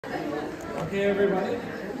Okay, everybody,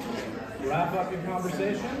 wrap up your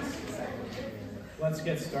conversations. Let's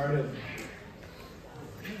get started.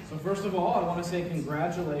 So first of all, I want to say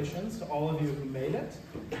congratulations to all of you who made it.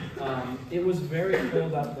 It was very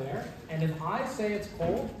cold up there, and if I say it's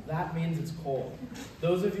cold, that means it's cold.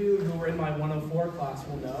 Those of you who were in my 104 class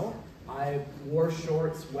will know I wore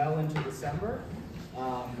shorts well into December.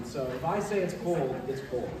 So if I say it's cold, it's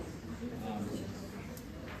cold.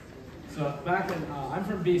 I'm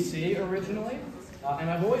from BC originally, and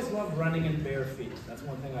I've always loved running in bare feet. That's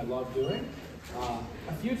one thing I love doing.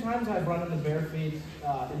 A few times I've run in the bare feet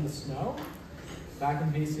in the snow back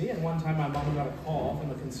in BC, and one time my mom got a call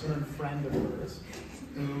from a concerned friend of hers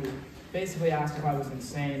who basically asked if I was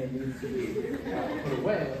insane and needed to be put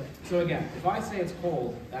away. So again, if I say it's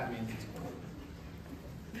cold, that means it's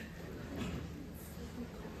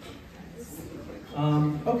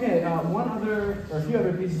cold. Okay, a few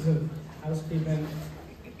other pieces of housekeeping.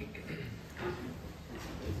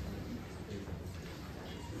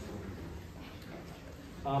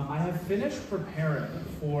 I have finished preparing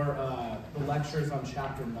for the lectures on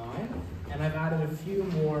Chapter 9, and I've added a few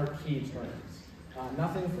more key terms.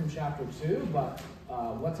 Nothing from Chapter 2, but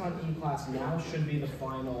what's on E-Class now should be the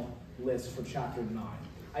final list for Chapter 9.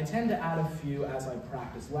 I tend to add a few as I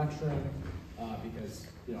practice lecturing, because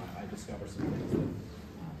I discover some things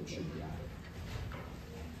that should be added.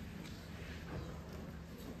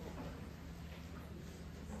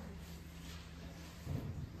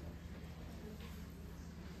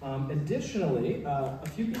 Additionally, a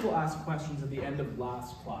few people asked questions at the end of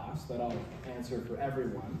last class that I'll answer for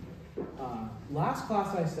everyone. Last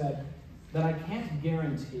class I said that I can't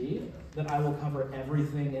guarantee that I will cover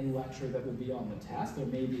everything in lecture that will be on the test. There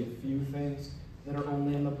may be a few things that are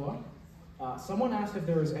only in the book. Someone asked if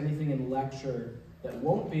there was anything in lecture that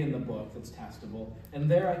won't be in the book that's testable, and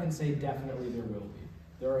there I can say definitely there will be.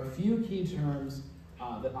 There are a few key terms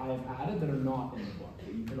that I have added that are not in the book,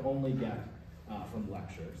 that you can only get from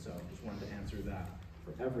lecture, so just wanted to answer that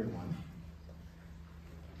for everyone.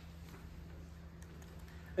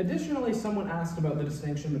 Additionally, someone asked about the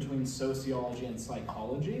distinction between sociology and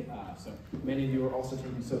psychology. So many of you are also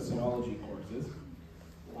taking sociology courses.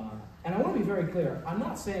 And I want to be very clear, I'm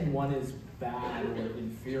not saying one is bad or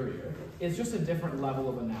inferior. It's just a different level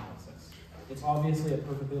of analysis. It's obviously a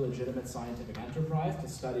perfectly legitimate scientific enterprise to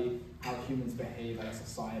study how humans behave at a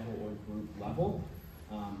societal or group level.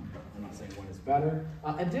 I'm not saying one is better.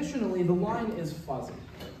 Additionally, the line is fuzzy,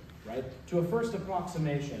 right? To a first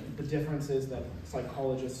approximation, the difference is that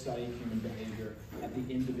psychologists study human behavior at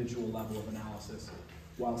the individual level of analysis,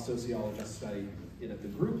 while sociologists study it at the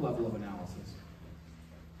group level of analysis.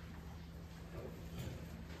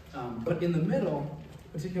 But in the middle,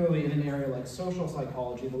 particularly in an area like social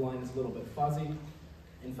psychology, the line is a little bit fuzzy.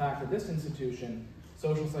 In fact, at this institution,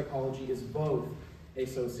 social psychology is both a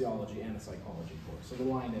sociology and a psychology course. So the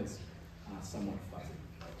line is somewhat fuzzy.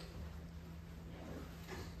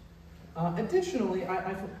 Additionally,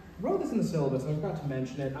 I wrote this in the syllabus, and I forgot to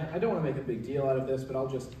mention it. I don't want to make a big deal out of this, but I'll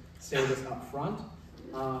just say this up front.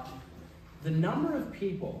 The number of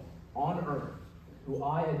people on Earth who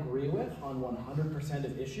I agree with on 100%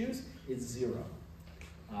 of issues is 0.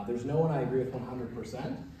 There's no one I agree with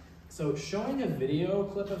 100%. So showing a video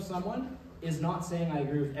clip of someone is not saying I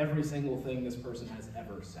agree with every single thing this person has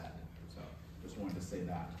ever said. So just wanted to say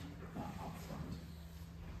that up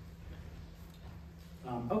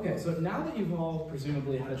front. Okay, so now that you've all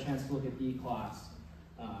presumably had a chance to look at E-Class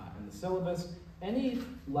and the syllabus, any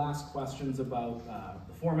last questions about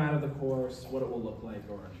the format of the course, what it will look like,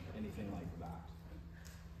 or anything like that?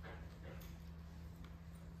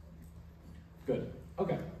 Good,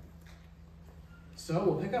 okay. So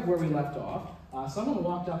we'll pick up where we left off. Someone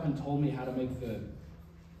walked up and told me how to make the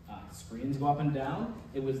screens go up and down.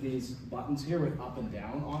 It was these buttons here with up and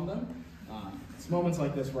down on them. It's moments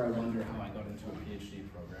like this where I wonder how I got into a PhD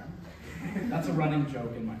program. That's a running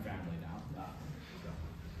joke in my family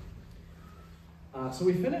now. So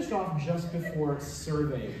we finished off just before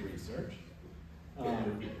survey research.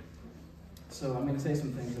 So I'm going to say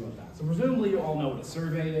some things about that. So presumably you all know what a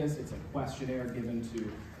survey is. It's a questionnaire given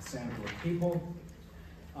to a sample of people.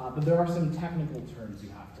 But there are some technical terms you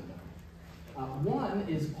have to know. One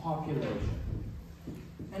is population.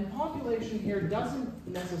 And population here doesn't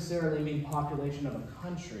necessarily mean population of a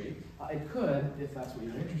country. It could, if that's what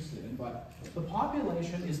you're interested in, but the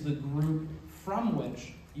population is the group from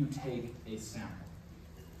which you take a sample.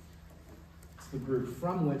 It's the group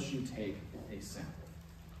from which you take a sample.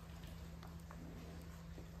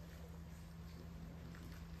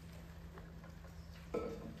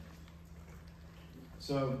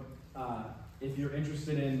 So if you're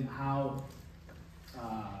interested in how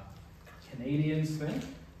Canadians think,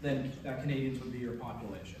 then Canadians would be your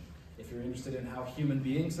population. If you're interested in how human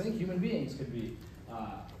beings think, human beings could be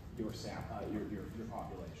your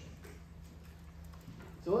population.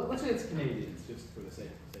 So let's say it's Canadians, just for the sake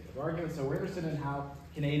of argument. So we're interested in how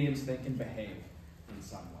Canadians think and behave in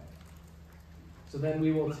some way. So then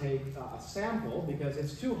we will take a sample, because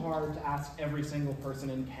it's too hard to ask every single person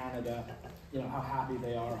in Canada, how happy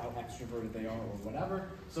they are, how extroverted they are, or whatever.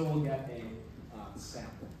 So we'll get a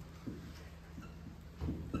sample.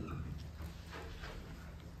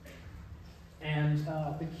 And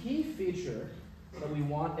the key feature that we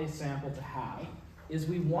want a sample to have is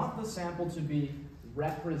we want the sample to be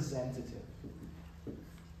representative.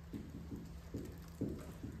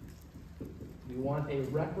 We want a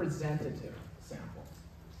representative sample.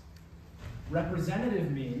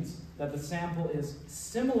 Representative means that the sample is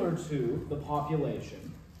similar to the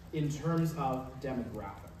population in terms of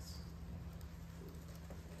demographics.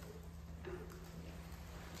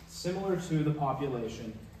 Similar to the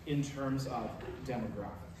population in terms of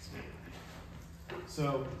demographics.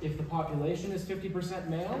 So if the population is 50%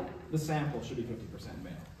 male, the sample should be 50%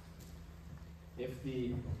 male. If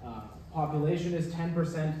the population is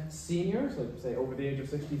 10% seniors, like say over the age of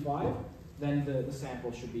 65, then the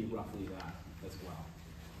sample should be roughly that as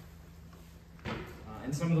well.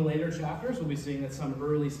 In some of the later chapters, we'll be seeing that some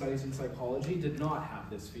early studies in psychology did not have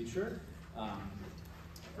this feature.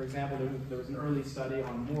 For example, there was an early study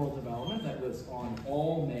on moral development that was on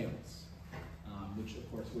all males, which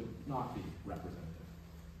of course would not be representative.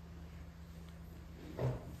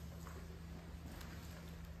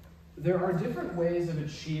 There are different ways of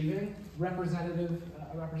achieving a representative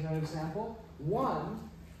sample. One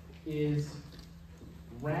is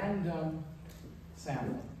random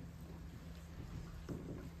sampling,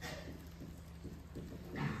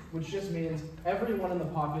 which just means everyone in the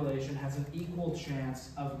population has an equal chance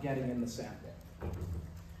of getting in the sample.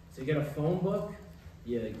 So you get a phone book,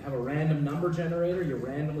 you have a random number generator, you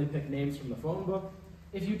randomly pick names from the phone book.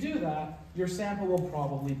 If you do that, your sample will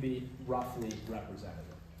probably be roughly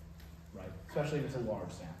representative, right? Especially if it's a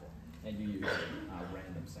large sample and you use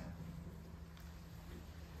random sampling.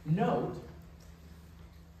 Note,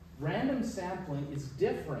 random sampling is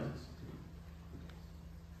different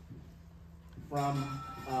from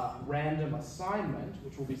random assignment,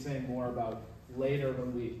 which we'll be saying more about later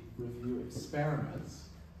when we review experiments.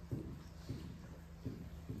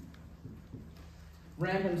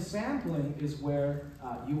 Random sampling is where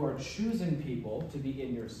you are choosing people to be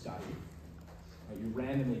in your study. You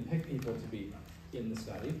randomly pick people to be in the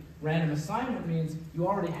study. Random assignment means you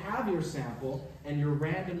already have your sample and you're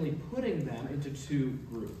randomly putting them into two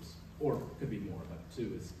groups. Or it could be more, but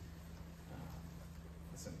two is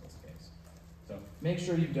the simplest case. So make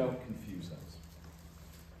sure you don't confuse those.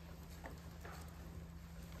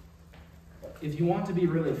 If you want to be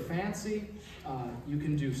really fancy, you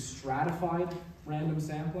can do stratified random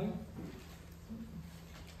sampling,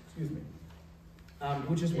 excuse me,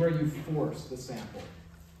 which is where you force the sample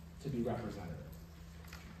to be representative.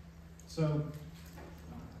 So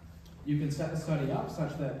you can set the study up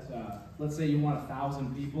such that, let's say you want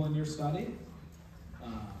 1,000 people in your study.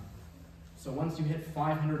 So once you hit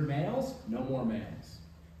 500 males, no more males.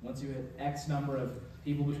 Once you hit X number of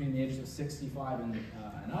people between the ages of 65 and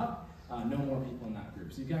up, no more people in that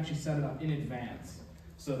group. So you can actually set it up in advance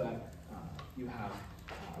so that you have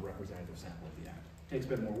a representative sample at the end. It takes a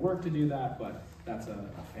bit more work to do that, but that's a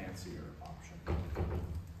fancier option.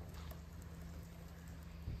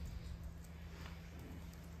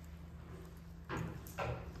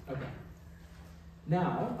 Okay.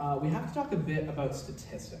 Now, we have to talk a bit about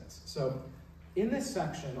statistics. So in this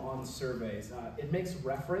section on surveys, it makes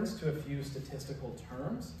reference to a few statistical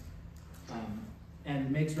terms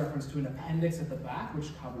and makes reference to an appendix at the back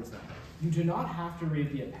which covers them. You do not have to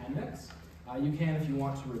read the appendix. You can if you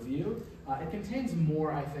want to review. It contains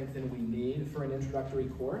more, I think, than we need for an introductory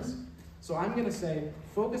course. So I'm going to say,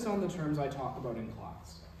 focus on the terms I talk about in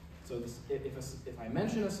class. So this, if I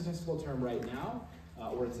mention a statistical term right now,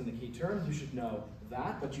 or it's in the key terms, you should know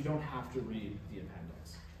that, but you don't have to read the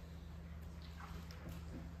appendix.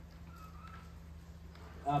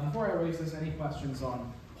 Before I erase this, any questions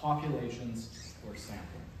on populations or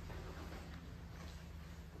sampling?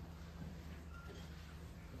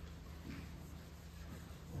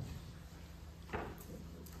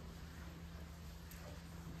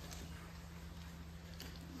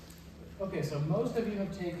 Okay, so most of you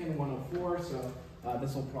have taken 104, so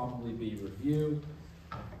this will probably be review.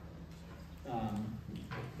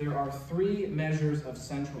 There are 3 measures of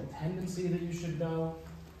central tendency that you should know.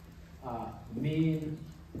 Mean,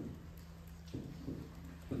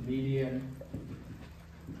 median,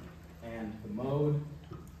 and and the mode.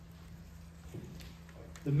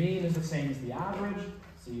 The mean is the same as the average,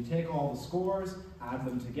 so you take all the scores, add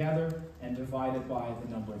them together, and divide it by the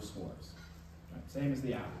number of scores. Right? Same as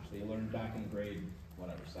the average that you learned back in grade,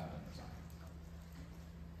 whatever, 7 or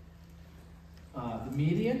something. The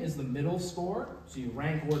median is the middle score, so you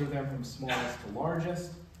rank order them from smallest to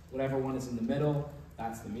largest. Whatever one is in the middle,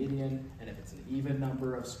 that's the median, and if it's an even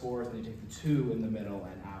number of scores, then you take the 2 in the middle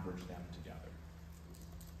and average them together.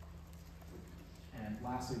 And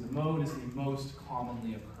lastly, the mode is the most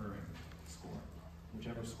commonly occurring score,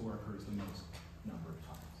 whichever score occurs the most number of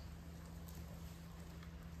times.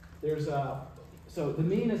 So the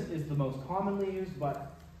mean is the most commonly used,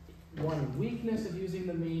 but one weakness of using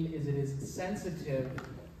the mean is it is sensitive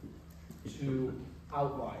to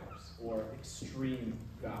outliers or extreme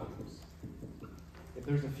values. If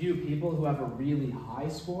there's a few people who have a really high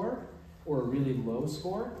score or a really low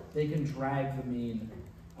score, they can drag the mean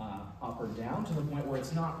up or down to the point where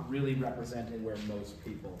it's not really representing where most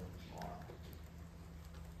people are.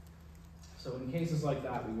 So in cases like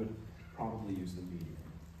that, we would probably use the median.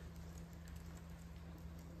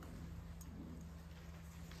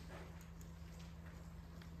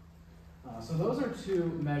 So those are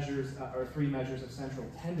two measures, or three measures of central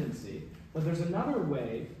tendency, but there's another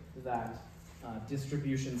way that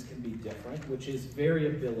distributions can be different, which is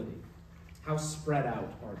variability. How spread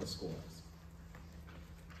out are the scores?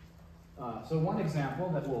 So one example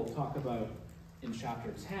that we'll talk about in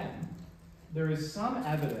chapter 10, there is some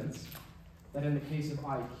evidence that in the case of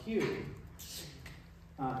IQ,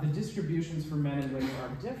 the distributions for men and women are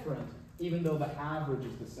different, even though the average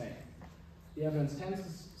is the same. The evidence tends to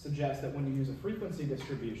suggest that when you use a frequency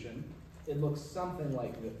distribution, it looks something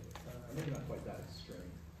like this. Maybe not quite that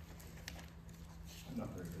extreme. I'm not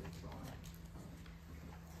very good at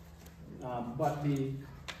drawing. But the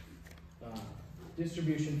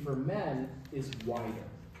distribution for men is wider,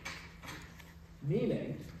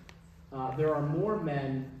 meaning there are more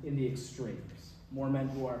men in the extremes, more men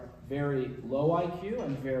who are very low IQ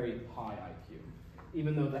and very high IQ,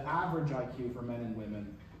 even though the average IQ for men and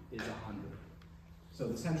women is 100. So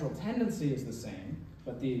the central tendency is the same,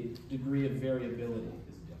 but the degree of variability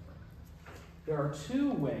is different. There are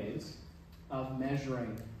two ways of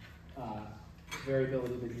measuring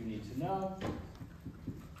variability that you need to know.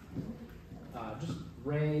 Just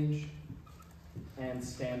range and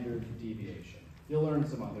standard deviation. You'll learn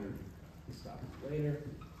some other stuff later,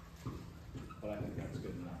 but I think that's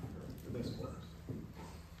good enough for this course.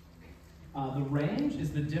 The range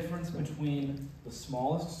is the difference between the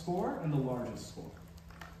smallest score and the largest score.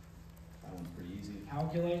 That one's pretty easy to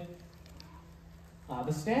calculate.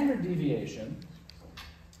 The standard deviation,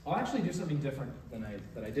 I'll actually do something different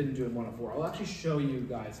that I didn't do in 104. I'll actually show you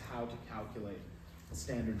guys how to calculate the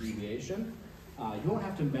standard deviation. You won't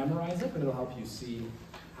have to memorize it, but it'll help you see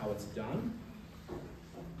how it's done.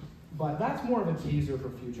 But that's more of a teaser for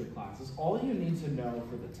future classes. All you need to know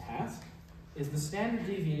for the test is the standard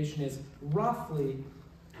deviation is roughly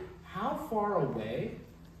how far away,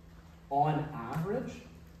 on average,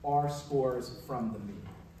 are scores from the mean.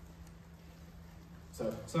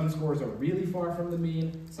 So some scores are really far from the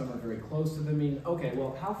mean, some are very close to the mean. Okay,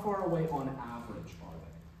 well, how far away on average are they?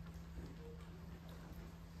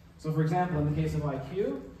 So for example, in the case of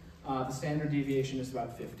IQ, the standard deviation is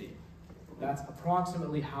about 50. That's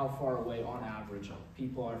approximately how far away on average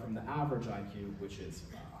people are from the average IQ, which is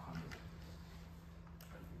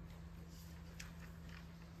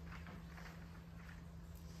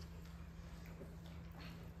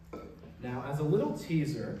 100. Now, as a little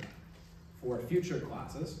teaser for future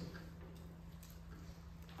classes,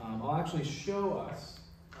 I'll actually show us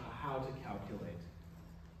how to calculate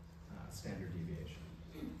standard deviation.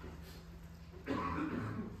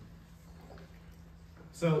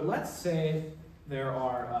 So let's say there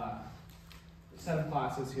are a set of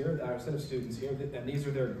classes here, a set of students here, and these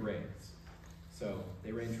are their grades. So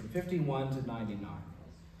they range from 51 to 99.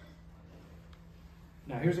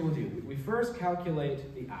 Now here's what we'll do. We first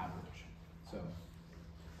calculate the average. So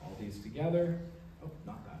all these together, oh,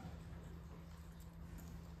 not that.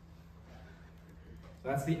 So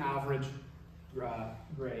that's the average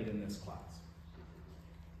grade in this class.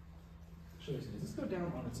 Does this go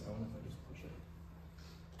down on its own if I just push it?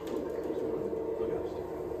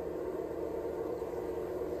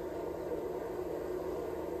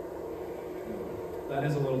 That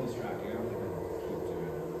is a little distracting. I don't think I'll keep doing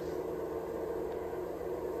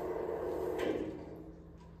it.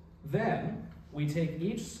 Then we take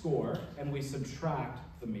each score and we subtract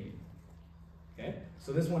the mean. Okay?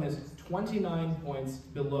 So this one is 29 points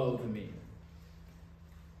below the mean.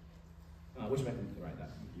 Which I can write that.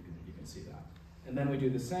 You can see that. And then we do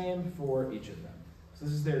the same for each of them. So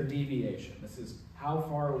this is their deviation. This is how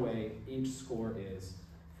far away each score is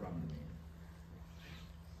from the mean.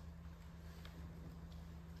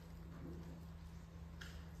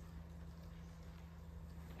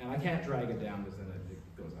 And I can't drag it down because then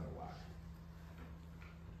it goes out of whack.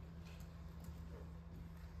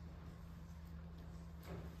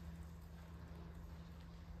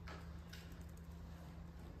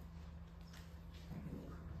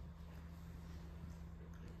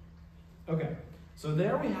 Okay, so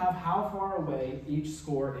there we have how far away each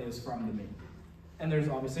score is from the mean. And there's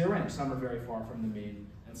obviously a range. Some are very far from the mean,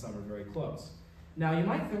 and some are very close. Now you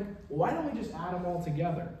might think, well, why don't we just add them all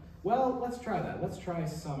together? Well, let's try that. Let's try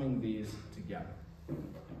summing these together. Okay,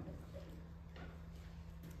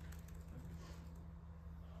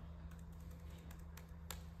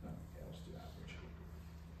 let's do average.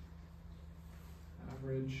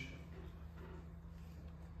 Average,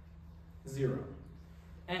 0.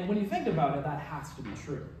 And when you think about it, that has to be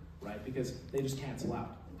true, right? Because they just cancel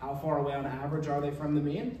out. How far away on average are they from the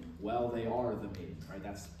mean? Well, they are the mean, right?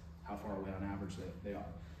 That's how far away on average they are.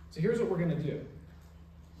 So here's what we're going to do.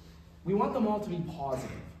 We want them all to be positive,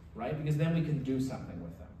 right? Because then we can do something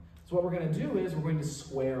with them. So what we're going to do is we're going to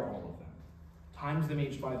square all of them. Times them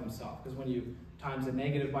each by themselves. Because when you times a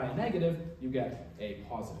negative by a negative, you get a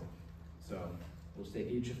positive. So we'll just take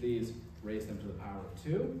each of these, raise them to the power of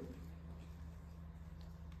 2.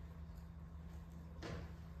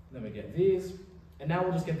 Then we get these, and now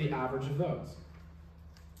we'll just get the average of those.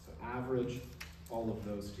 So average all of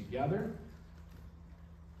those together.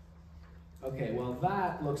 Okay, well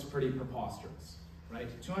that looks pretty preposterous, right?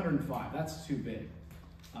 205, that's too big.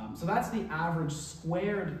 So that's the average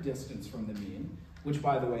squared distance from the mean, which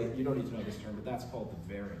by the way, you don't need to know this term, but that's called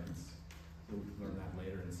the variance. We'll learn that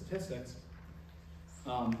later in statistics.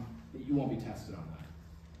 You won't be tested on that.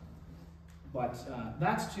 But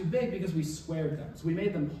that's too big because we squared them. So we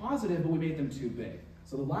made them positive, but we made them too big.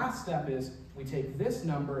 So the last step is we take this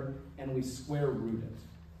number and we square root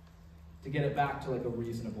it to get it back to like a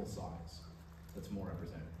reasonable size that's more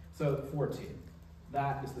representative. So 14,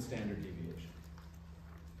 that is the standard deviation.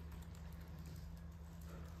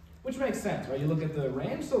 Which makes sense, right? You look at the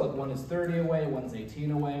range, so like one is 30 away, one's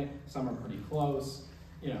 18 away, some are pretty close,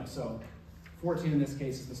 you know, so 14 in this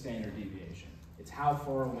case is the standard deviation. It's how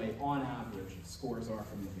far away, on average, scores are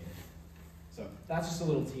from the mean. So that's just a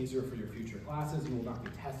little teaser for your future classes. You will not be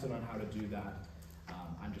tested on how to do that.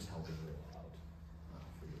 I'm just helping you out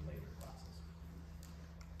for your later classes.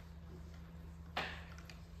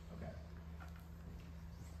 Okay.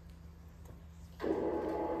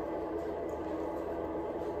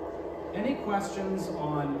 Any questions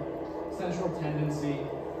on central tendency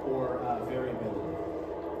or variability?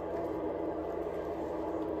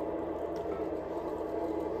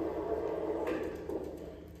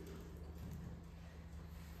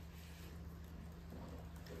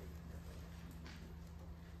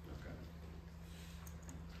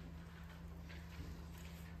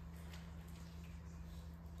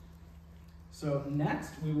 So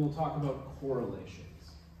next, we will talk about correlations.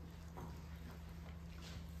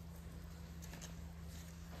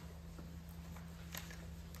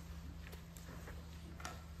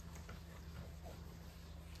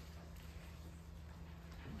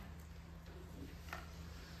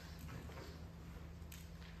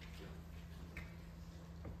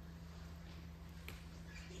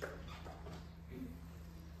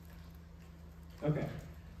 Okay.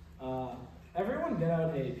 Everyone get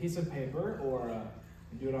out a piece of paper, or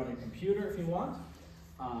you can do it on your computer if you want.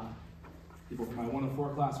 People from my 104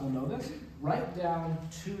 class will know this. Write down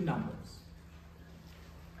 2 numbers.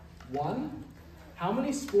 1, how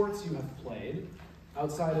many sports you have played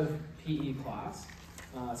outside of PE class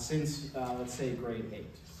since, let's say, grade 8.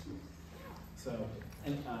 So,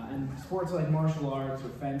 and sports like martial arts or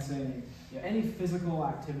fencing, you know, any physical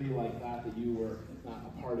activity like that that you were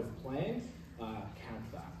a part of playing,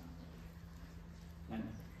 count that. And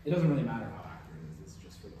it doesn't really matter how accurate it is, it's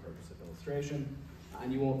just for the purpose of illustration,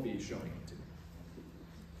 and you won't be showing it to me.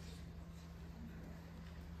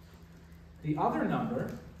 The other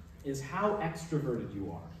number is how extroverted you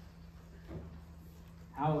are.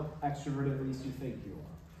 How extroverted at least you think you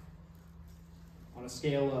are. On a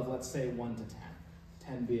scale of, let's say, 1 to 10.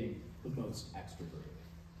 10 being the most extroverted.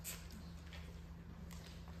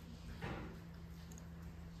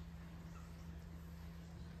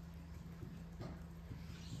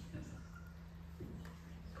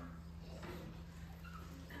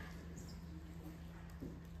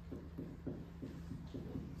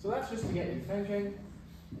 So that's just to get you thinking.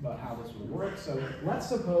 about how this would work. So let's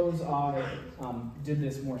suppose I did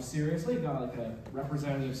this more seriously, got like a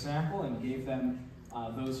representative sample and gave them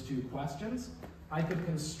those two questions. I could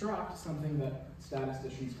construct something that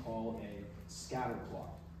statisticians call a scatter plot.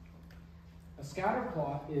 A scatter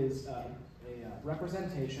plot is a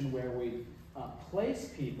representation where we place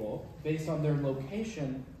people based on their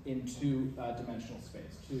location in two-dimensional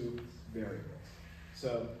space, two variables.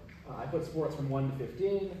 So I put sports from 1 to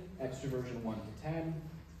 15, extroversion 1 to 10.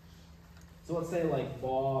 So let's say like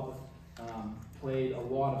Bob played a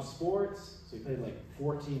lot of sports, so he played like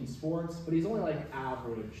 14 sports, but he's only like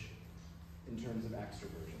average in terms of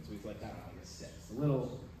extroversion. So he's like, I don't know, like a 6, a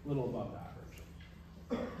little above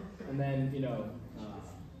average. And then,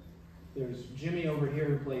 there's Jimmy over here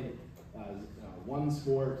who played one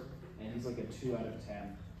sport, and he's like a 2 out of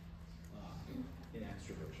 10 in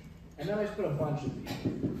extroversion. And then I just put a bunch of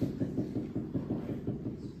people.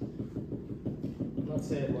 Let's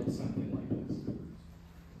say it looks something like this.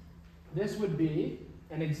 This would be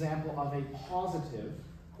an example of a positive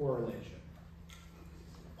correlation.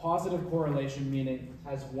 Positive correlation meaning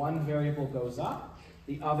as one variable goes up,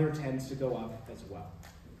 the other tends to go up as well.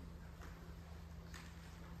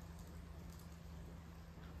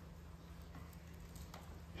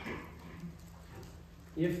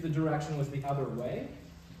 If the direction was the other way,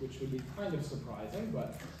 which would be kind of surprising,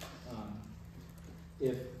 but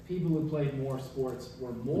if people who played more sports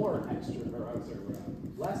were less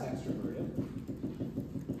extroverted,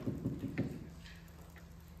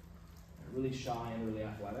 really shy and really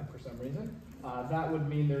athletic for some reason, that would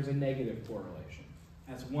mean there's a negative correlation.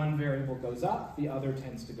 As one variable goes up, the other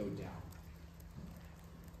tends to go down.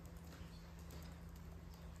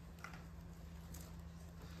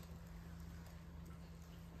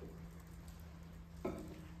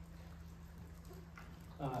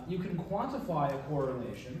 You can quantify a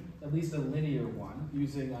correlation, at least a linear one,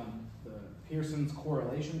 using the Pearson's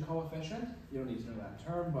correlation coefficient. You don't need to know that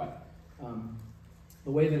term, but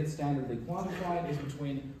the way that it's standardly quantified is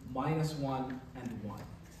between -1 and 1.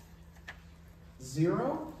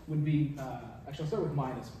 0 would be, actually I'll start with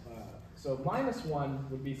minus. So -1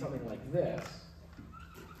 would be something like this.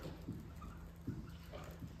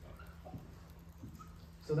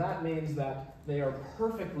 So that means that they are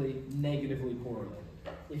perfectly negatively correlated.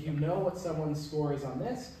 If you know what someone's score is on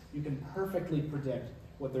this, you can perfectly predict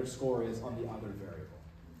what their score is on the other variable.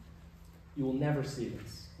 You will never see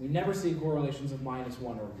this. We never see correlations of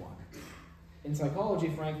 -1 or 1. In psychology,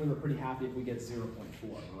 frankly, we're pretty happy if we get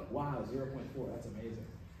 0.4. We're like, wow, 0.4, that's amazing.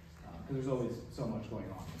 Because there's always so much going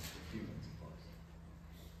on with humans, of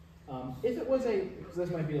course. If it was so this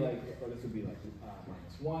might be like, or this would be like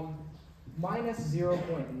 -1,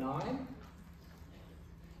 -0.9,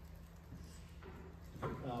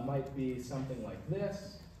 might be something like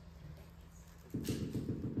this.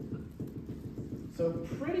 So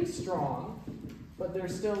pretty strong, but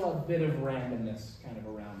there's still a bit of randomness kind of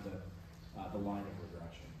around the line of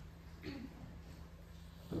regression.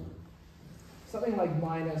 Something like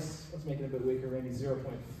let's make it a bit weaker, maybe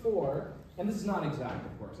 0.4, and this is not exact,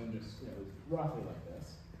 of course, I'm just, roughly like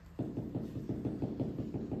this.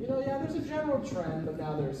 Yeah, there's a general trend, but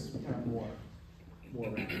now there's kind of more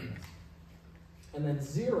randomness. And then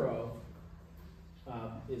 0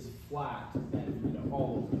 is flat and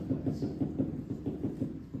all over the place.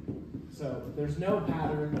 So there's no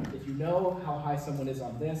pattern. If you know how high someone is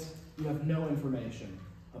on this, you have no information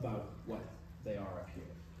about what they are up here,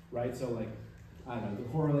 right? So like, I don't know, the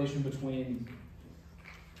correlation between,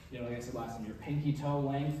 like I said last time, your pinky toe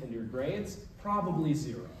length and your grades, probably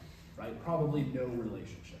 0, right? Probably no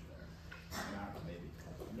relationship there. I don't know, maybe.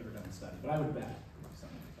 I've never done the study, but I would bet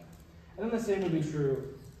something like that. And then the same would be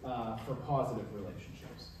true for positive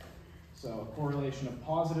relationships. So a correlation of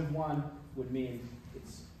 +1 would mean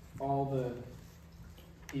it's all the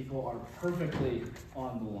people are perfectly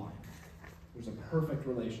on the line. There's a perfect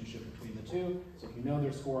relationship between the two, so if you know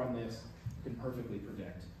their score on this, you can perfectly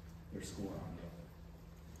predict their score on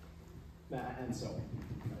the other. And so on.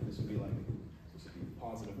 Right? This would be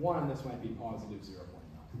 +1, this might be +0.9.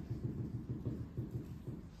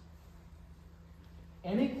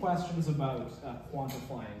 Any questions about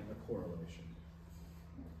quantifying a correlation?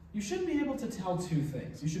 You should be able to tell two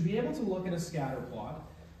things. You should be able to look at a scatter plot,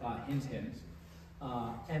 hint, hint,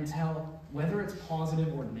 and tell whether it's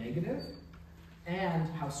positive or negative and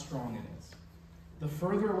how strong it is. The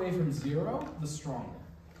further away from 0, the stronger.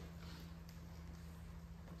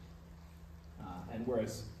 And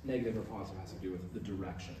whereas negative or positive has to do with the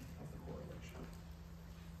direction of the correlation.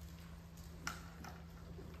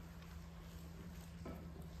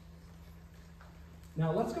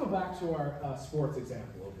 Now let's go back to our sports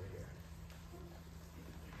example over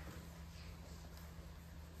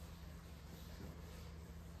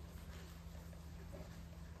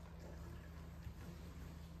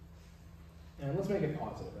And let's make it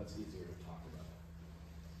positive, that's easier to talk about.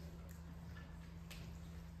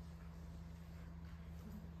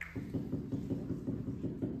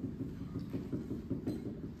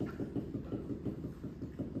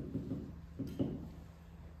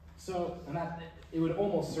 So, and it would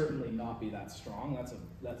almost certainly not be that strong. That's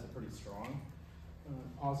a pretty strong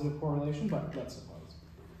positive correlation, but let's suppose.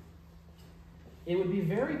 It would be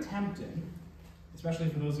very tempting, especially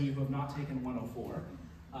for those of you who have not taken 104,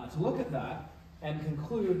 to look at that and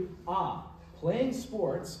conclude, playing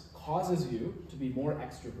sports causes you to be more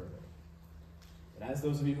extroverted. But as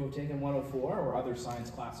those of you who have taken 104 or other science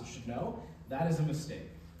classes should know, that is a mistake.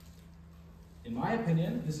 In my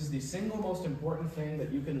opinion, this is the single most important thing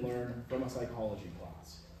that you can learn from a psychology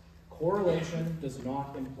class. Correlation does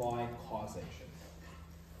not imply causation.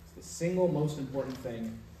 It's the single most important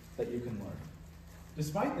thing that you can learn.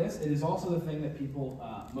 Despite this, it is also the thing that people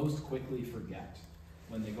most quickly forget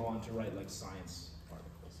when they go on to write like science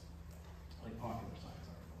articles, like popular science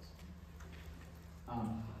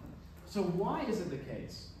articles. So why is it the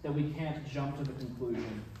case that we can't jump to the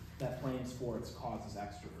conclusion that playing sports causes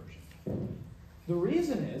extroversion? The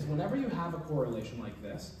reason is, whenever you have a correlation like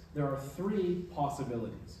this, there are three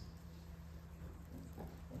possibilities.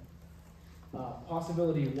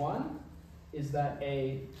 Possibility one is that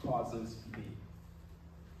A causes B.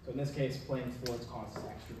 So in this case, playing sports causes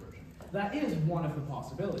extroversion. That is one of the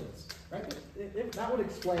possibilities, right? That would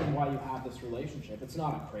explain why you have this relationship. It's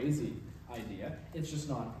not a crazy idea. It's just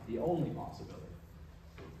not the only possibility.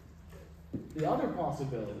 The other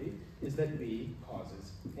possibility is that B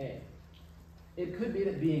causes A. It could be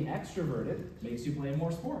that being extroverted makes you play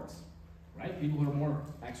more sports, right? People who are more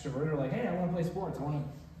extroverted are like, hey, I want to play sports. I want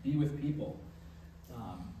to be with people.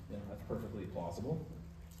 That's perfectly plausible.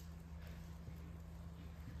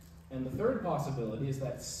 And the third possibility is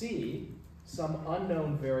that C, some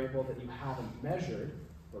unknown variable that you haven't measured,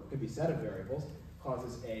 or it could be a set of variables,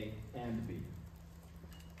 causes A and B.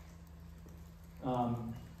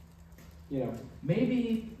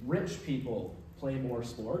 Maybe rich people play more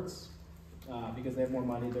sports because they have more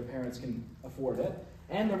money, their parents can afford it,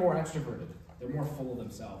 and they're more extroverted. They're more full of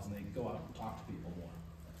themselves and they go out and talk to people more.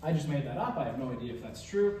 I just made that up. I have no idea if that's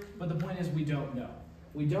true, but the point is we don't know.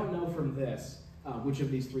 We don't know from this which of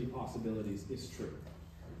these three possibilities is true.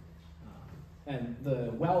 And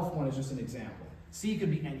the wealth one is just an example. C could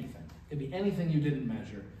be anything. It could be anything you didn't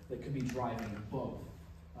measure that could be driving both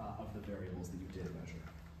of the variables that you did measure.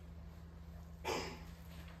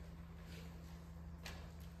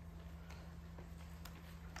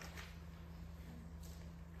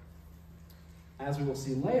 As we will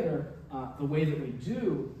see later, the way that we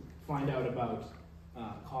do find out about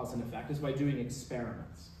cause and effect is by doing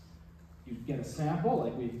experiments. You get a sample,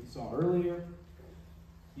 like we saw earlier.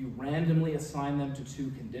 You randomly assign them to two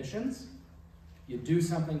conditions. You do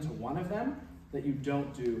something to one of them that you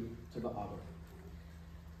don't do to the other.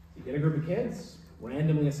 You get a group of kids,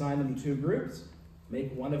 randomly assign them to two groups,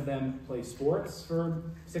 make one of them play sports for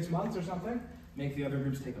 6 months or something, make the other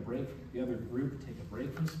group take a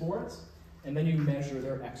break from sports, and then you measure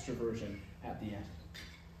their extroversion at the end.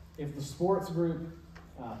 If the sports group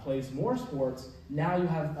plays more sports, now you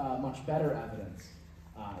have much better evidence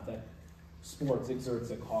that sports exerts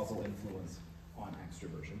a causal influence on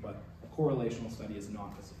extroversion, but a correlational study is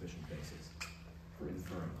not a sufficient basis for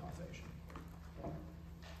inferring causation.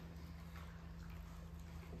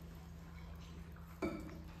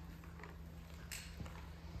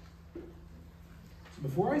 So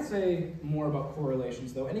before I say more about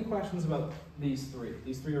correlations, though, any questions about these three?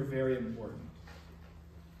 These three are very important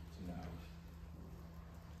to know.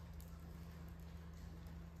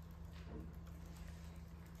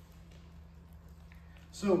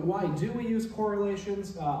 So why do we use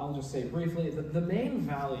correlations? I'll just say briefly, the main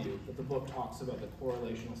value that the book talks about that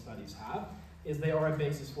correlational studies have is they are a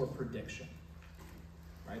basis for prediction,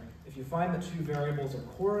 right? If you find that two variables are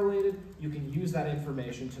correlated, you can use that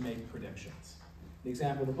information to make predictions. The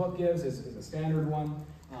example the book gives is a standard one.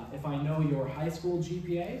 If I know your high school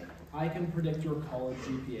GPA, I can predict your college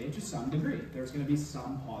GPA to some degree. There's going to be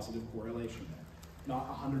some positive correlation there. Not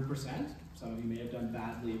 100%. Some of you may have done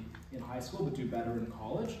badly in high school but do better in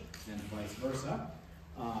college, and vice versa.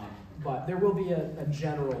 But there will be a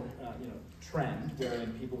general trend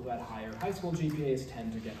wherein people who had higher high school GPAs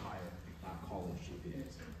tend to get higher college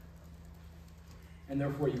GPAs. And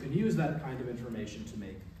therefore you can use that kind of information to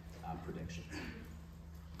make predictions.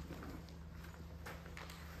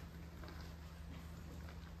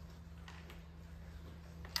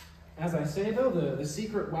 As I say though, the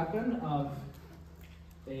secret weapon of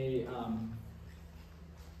a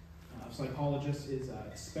psychologist is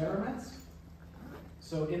experiments.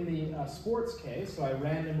 So in the sports case, so I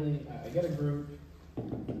randomly, I get a group,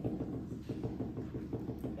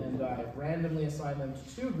 and I randomly assign them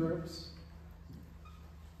to two groups.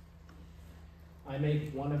 I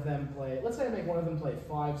make one of them play, let's say I make one of them play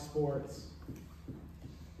 5 sports,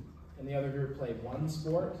 and the other group play 1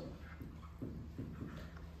 sport.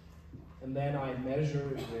 And then I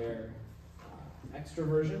measure their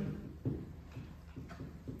extroversion.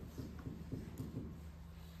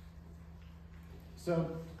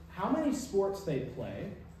 So how many sports they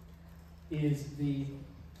play is the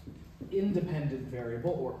independent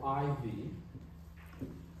variable, or IV,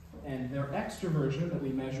 and their extroversion that we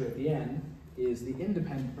measure at the end is the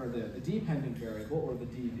independent, or the dependent variable, or the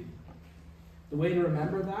DV. The way to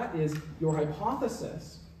remember that is your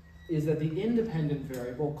hypothesis is that the independent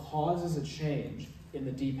variable causes a change in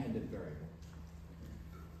the dependent variable,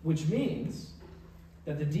 which means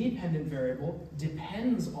that the dependent variable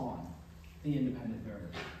depends on the independent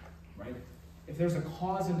variable, right? If there's a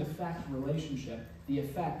cause and effect relationship, the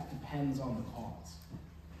effect depends on the cause.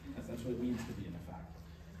 That's what it means to be an effect.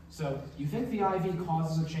 So you think the IV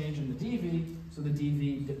causes a change in the DV, so the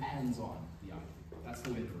DV depends on the IV. That's the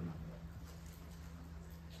way to remember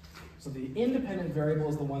it. So the independent variable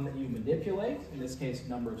is the one that you manipulate, in this case,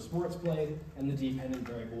 number of sports played, and the dependent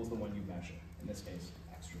variable is the one you measure, in this case,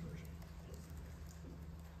 extroversion.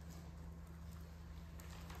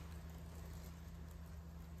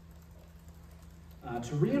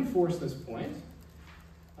 To reinforce this point,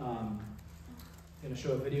 I'm going to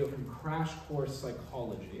show a video from Crash Course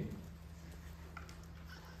Psychology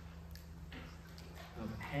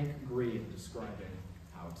of Hank Green describing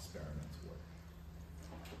how experiments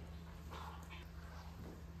work.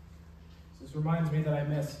 So this reminds me that I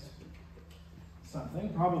missed something,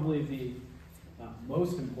 probably the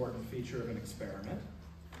most important feature of an experiment.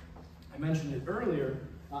 I mentioned it earlier,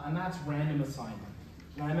 and that's random assignment.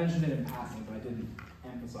 Now, I mentioned it in passing, but I didn't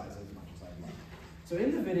emphasize it as much as I'd like. So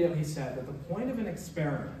in the video, he said that the point of an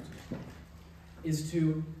experiment is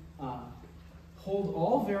to hold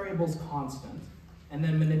all variables constant and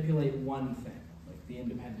then manipulate one thing, like the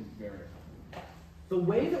independent variable. The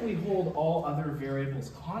way that we hold all other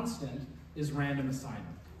variables constant is random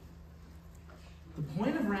assignment. The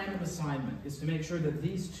point of random assignment is to make sure that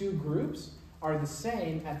these two groups are the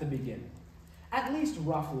same at the beginning, at least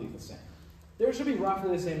roughly the same. There should be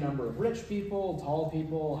roughly the same number of rich people, tall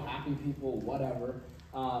people, happy people, whatever,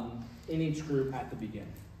 in each group at the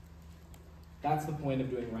beginning. That's the point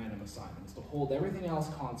of doing random assignment, is to hold everything else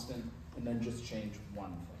constant and then just change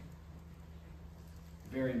one thing.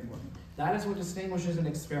 Very important. That is what distinguishes an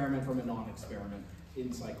experiment from a non-experiment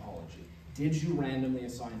in psychology. Did you randomly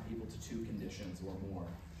assign people to 2 conditions or more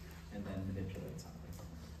and then manipulate something?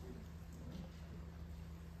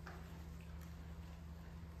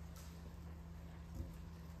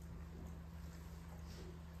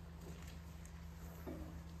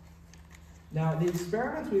 Now, the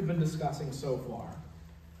experiments we've been discussing so far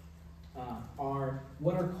are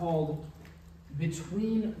what are called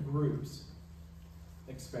between groups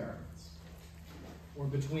experiments, or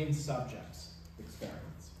between subjects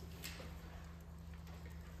experiments.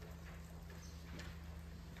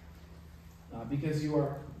 Because you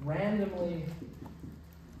are randomly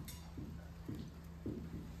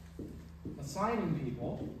assigning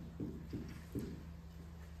people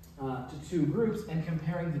to 2 groups and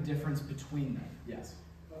comparing the difference between them. Yes?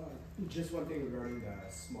 Just one thing regarding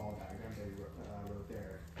the small diagram that you wrote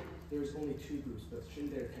there. There's only 2 groups, but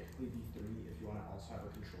shouldn't there technically be 3 if you want to also have a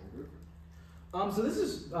control group? So this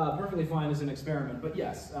is perfectly fine as an experiment, but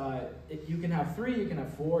yes, you can have 3, you can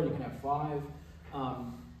have 4, you can have 5.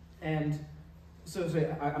 And so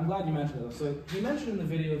I'm glad you mentioned those. So he mentioned in the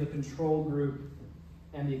video the control group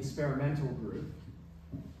and the experimental group.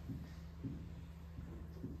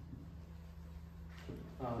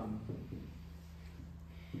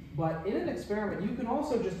 But in an experiment, you can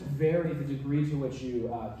also just vary the degree to which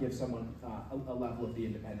you give someone a level of the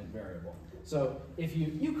independent variable. So if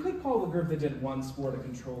you could call the group that did 1 sport a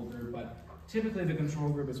control group, but typically the control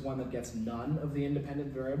group is one that gets none of the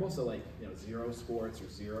independent variable, so like 0 sports or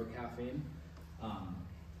 0 caffeine.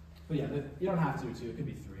 But yeah, you don't have to do 2. It could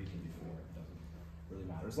be 3, it could be 4. It doesn't really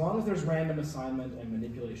matter. As long as there's random assignment and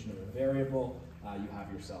manipulation of a variable, you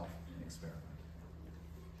have yourself an experiment.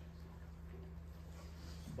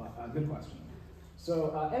 But good question.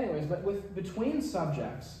 So anyways, but between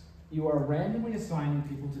subjects, you are randomly assigning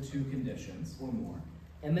people to 2 conditions or more,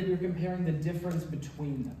 and then you're comparing the difference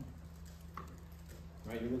between them.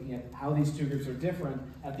 Right? You're looking at how these 2 groups are different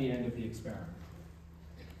at the end of the experiment.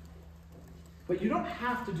 But you don't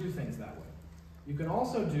have to do things that way. You can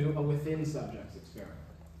also do a within subjects experiment.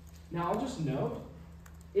 Now I'll just note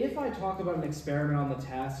if I talk about an experiment on the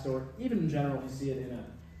test, or even in general if you see it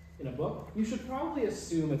in a book, you should probably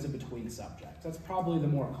assume it's a between subjects. That's probably the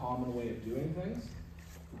more common way of doing things,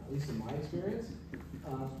 at least in my experience.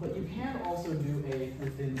 But you can also do a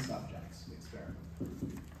within subjects experiment.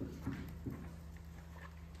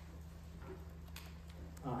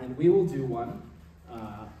 And we will do one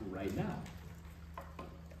right now.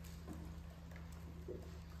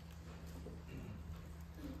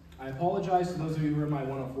 I apologize to those of you who are in my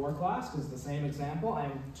 104 class, because the same example, I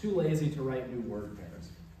am too lazy to write new word pairs.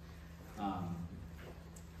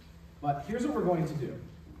 But here's what we're going to do.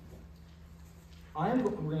 We're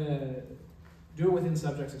going to do a within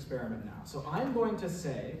subjects experiment now. So I'm going to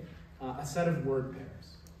say a set of word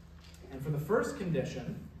pairs. And for the first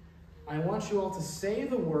condition, I want you all to say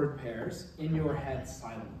the word pairs in your head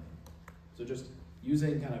silently. So just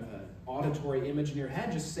using kind of an auditory image in your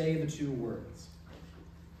head, just say the two words.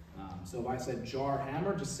 So if I said jar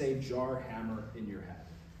hammer, just say jar hammer in your head.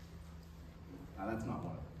 That's not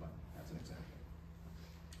one of them, but that's an example.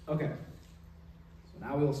 Okay, so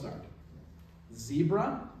now we'll start.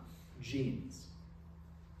 Zebra, jeans.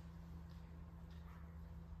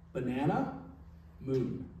 Banana,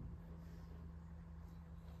 moon.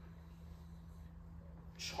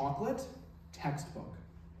 Chocolate, textbook.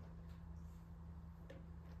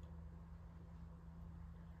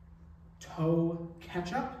 Toe,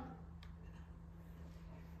 ketchup.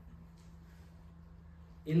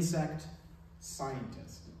 Insect,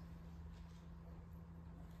 scientist.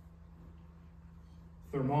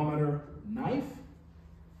 Thermometer, knife.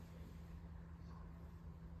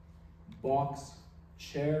 Box,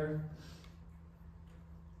 chair.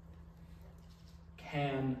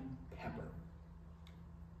 Can, pepper.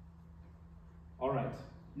 All right,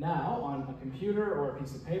 now on a computer or a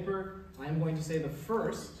piece of paper, I'm going to say the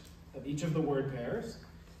first of each of the word pairs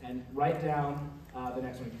and write down the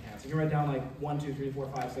next one if you can. So you can write down like 1, 2, 3, 4,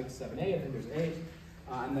 5, 6, 7, 8, I think there's 8,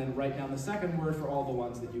 and then write down the second word for all the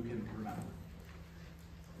ones that you can remember.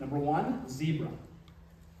 Number 1, zebra.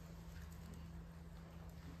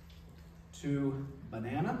 2,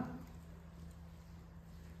 banana.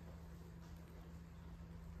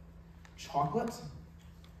 Chocolate.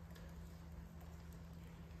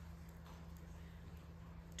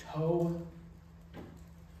 Toe.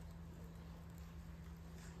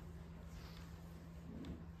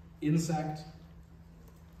 Insect.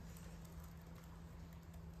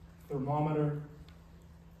 Thermometer.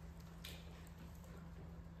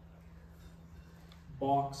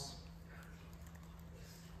 Box.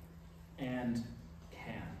 And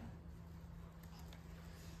can.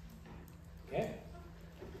 Okay?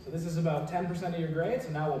 So this is about 10% of your grade, so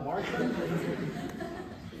now we'll mark them.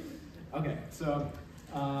 Okay, so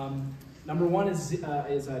number 1 is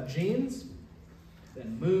jeans,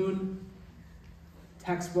 then moon,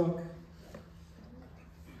 textbook,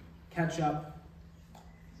 ketchup,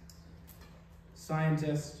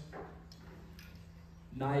 scientist,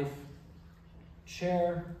 knife,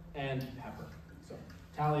 chair, and pepper. So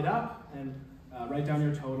tally it up and write down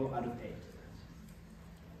your total out of 8.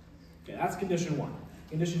 Okay, that's condition 1.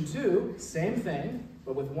 Condition 2, same thing,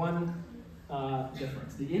 but with one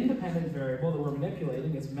difference. The independent variable that we're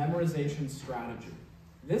manipulating is memorization strategy.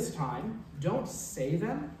 This time, don't say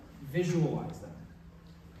them, visualize them.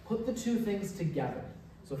 Put the two things together.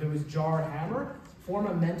 So if it was jar, hammer, form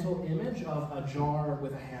a mental image of a jar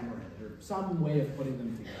with a hammer in it, or some way of putting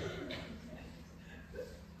them together.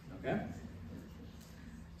 Okay?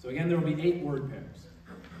 So again, there will be 8 word pairs.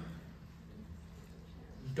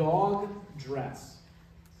 Dog, dress.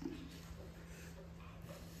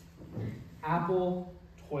 Apple,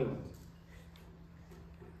 toilet.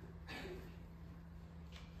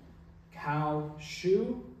 Cow,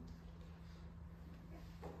 shoe.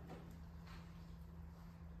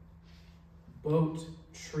 Boat,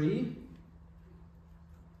 tree.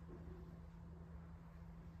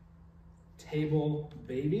 Table,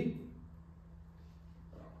 baby.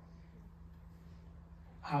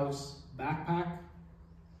 House, backpack.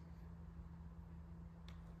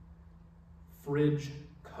 Fridge,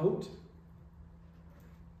 coat.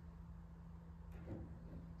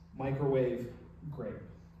 Microwave, grape.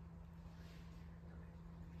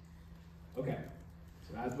 Okay,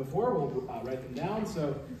 so as before, we'll write them down.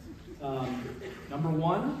 So number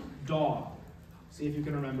 1, dog. See if you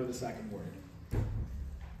can remember the second word.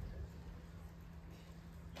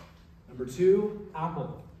 Number 2,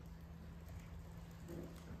 apple.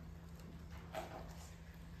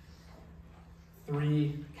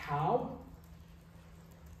 Three, cow.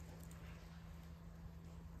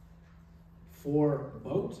 4,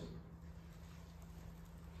 boat.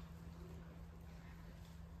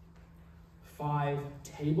 5,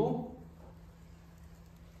 table.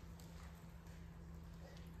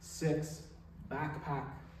 6, backpack.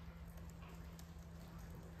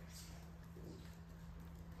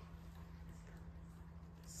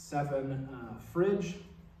 7, fridge.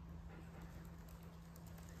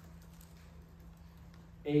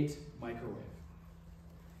 8, microwave.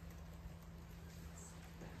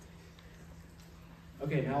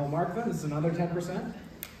 Okay, now we'll mark them. This is another 10%.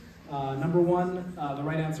 Number 1, the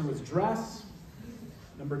right answer was dress.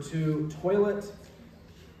 Number 2, toilet.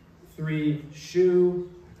 3,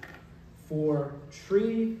 shoe. 4,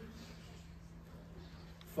 tree.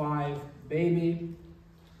 5, baby.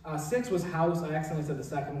 6 was house. I accidentally said the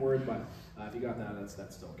second word, but if you got that,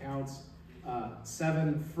 that still counts.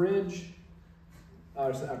 7, fridge.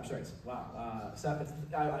 I'm sorry, wow. 7,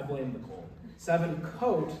 I blame the cold. 7,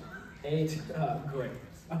 coat. 8, great.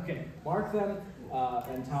 Okay, mark them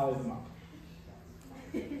and tally them up.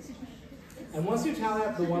 And once you tally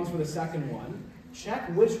up the ones for the second one,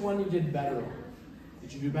 check which one you did better on.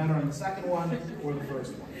 Did you do better on the second one or the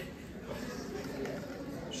first one?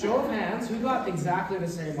 Show of hands, who got exactly the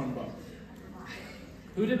same on both?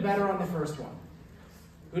 Who did better on the first one?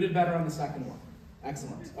 Who did better on the second one?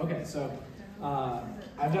 Excellent. Okay, so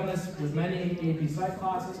I've done this with many AP Psych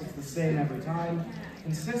classes. It's the same every time.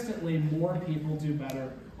 Consistently, more people do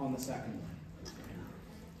better on the second one.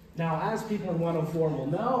 Now, as people in 104 will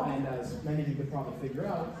know, and as many of you could probably figure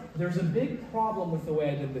out, there's a big problem with the way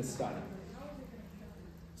I did this study.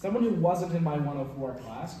 Someone who wasn't in my 104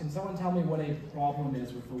 class, can someone tell me what a problem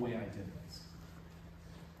is with the way I did this?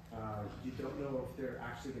 You don't know if they're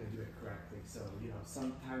actually going to do it correctly. So,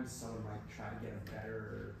 sometimes someone might try to get a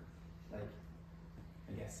better,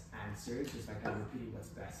 answer just by kind of repeating what's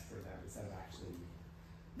best for them instead of actually.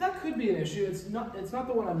 That could be an issue. It's not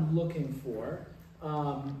the one I'm looking for.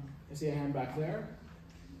 I see a hand back there.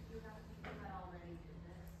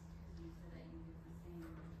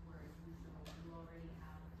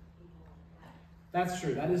 That's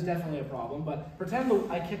true. That is definitely a problem. But pretend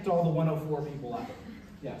I kicked all the 104 people out.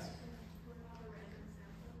 Yes.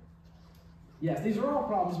 Yes, these are all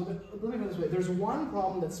problems. But let me put it this way. There's one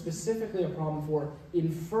problem that's specifically a problem for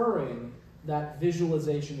inferring that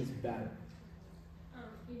visualization is better.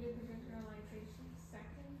 You did the visualization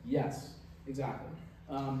second? Yes, exactly.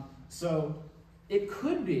 So it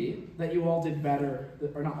could be that you all did better,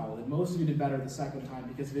 or not all, that most of you did better the second time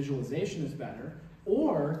because visualization is better,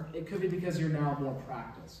 or it could be because you're now more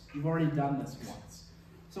practiced. You've already done this once.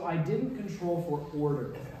 So I didn't control for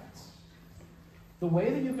order effects. The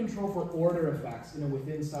way that you control for order effects in a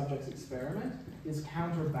within subjects experiment is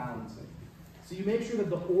counterbalancing. So you make sure that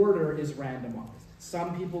the order is randomized.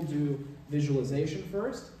 Some people do visualization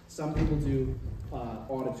first, some people do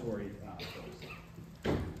auditory first.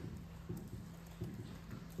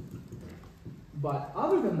 But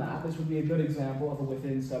other than that, this would be a good example of a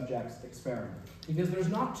within subjects experiment. Because there's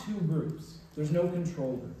not two groups. There's no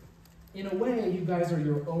control group. In a way, you guys are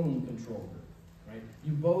your own control group, right?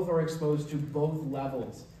 You both are exposed to both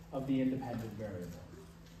levels of the independent variable.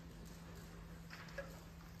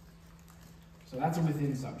 So that's a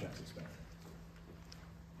within subjects experiment.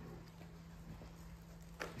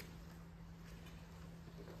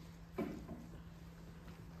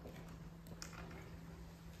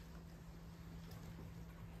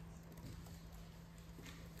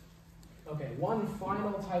 Okay, one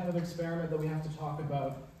final type of experiment that we have to talk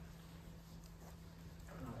about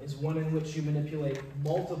is one in which you manipulate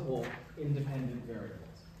multiple independent variables.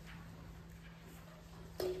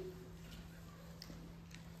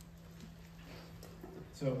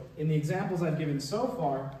 So in the examples I've given so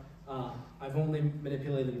far, I've only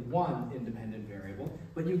manipulated one independent variable,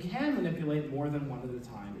 but you can manipulate more than one at a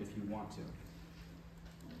time if you want to.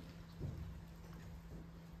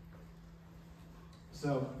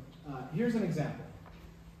 So here's an example.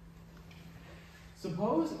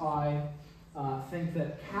 Suppose I think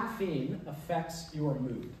that caffeine affects your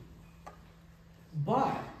mood,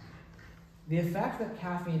 but the effect that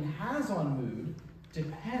caffeine has on mood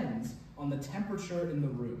depends on the temperature in the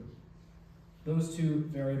room. Those two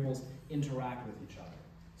variables interact with each other.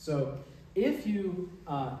 So if you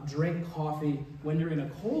drink coffee when you're in a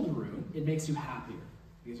cold room, it makes you happier.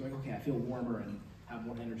 Because you're like, okay, I feel warmer and have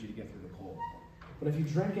more energy to get through the cold. But if you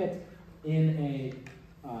drink it in a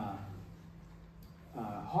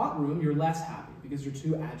hot room, you're less happy because you're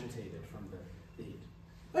too agitated from the heat.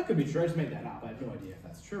 That could be true. I just made that up. I have no idea if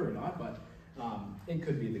that's true or not, but it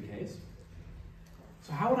could be the case.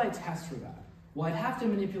 So how would I test for that? Well, I'd have to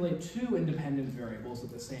manipulate two independent variables at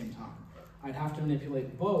the same time. I'd have to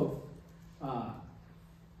manipulate both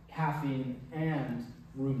caffeine and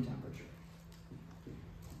room temperature.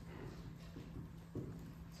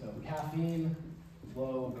 caffeine,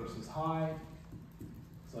 low versus high.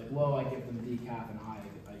 So like low, I give them decaf, and high,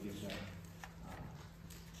 I give them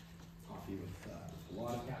coffee with a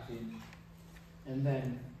lot of caffeine. And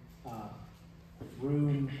then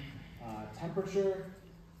room temperature,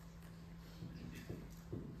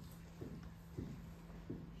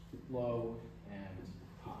 low and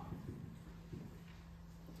high.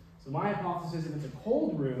 So my hypothesis is if it's a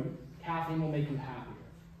cold room, caffeine will make you happier.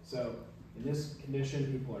 So in this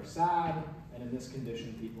condition, people are sad, and in this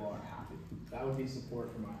condition, people are happy. That would be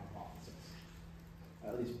support for my hypothesis,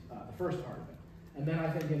 at least the first part of it. And then I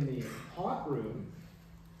think in the hot room,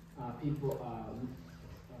 people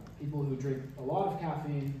who drink a lot of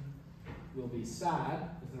caffeine will be sad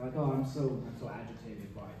because they're like, oh, I'm so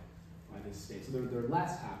agitated by this state. So they're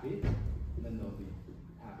less happy, and then they'll be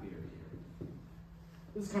happier here.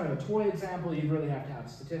 This is kind of a toy example. You'd really have to have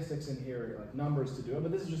statistics in here, like numbers to do it,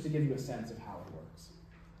 but this is just to give you a sense of how it works.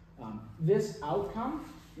 This outcome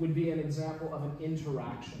would be an example of an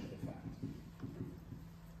interaction effect.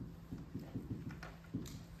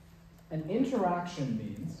 An interaction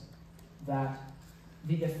means that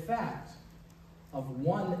the effect of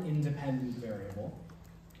one independent variable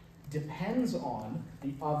depends on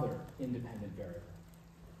the other independent variable.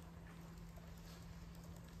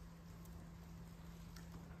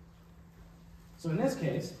 So in this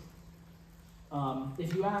case,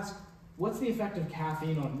 if you ask, what's the effect of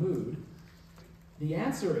caffeine on mood? The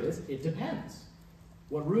answer is, it depends.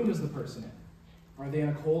 What room is the person in? Are they in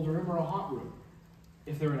a cold room or a hot room?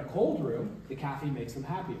 If they're in a cold room, the caffeine makes them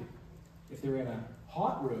happier. If they're in a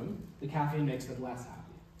hot room, the caffeine makes them less happy.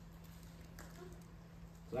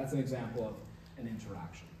 So that's an example of an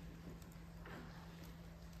interaction.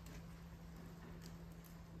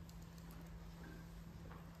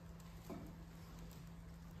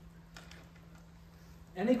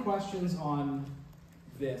 Any questions on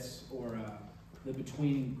this or the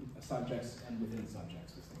between subjects and within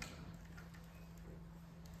subjects distinction?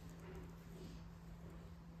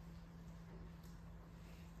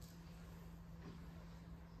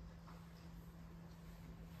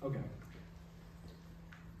 Okay.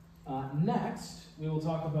 Next, we will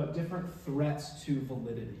talk about different threats to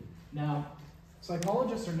validity. Now,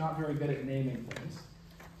 psychologists are not very good at naming things.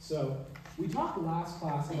 So we talked last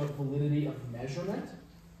class about validity of measurement,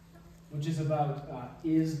 which is about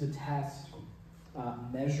is the test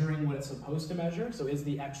measuring what it's supposed to measure? So is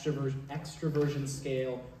the extroversion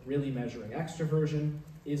scale really measuring extroversion?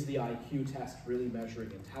 Is the IQ test really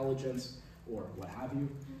measuring intelligence, or what have you?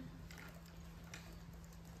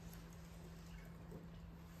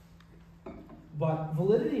 But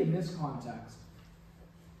validity in this context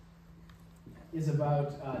is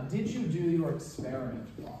about, did you do your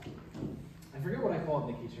experiment properly? I forget what I call it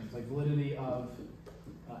in the key terms, like validity of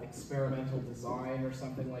experimental design or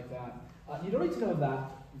something like that. You don't need to know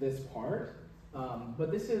this part,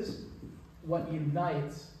 but this is what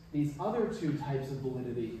unites these other two types of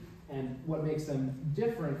validity and what makes them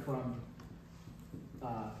different from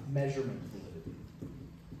measurement validity.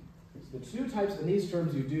 So the two types, and these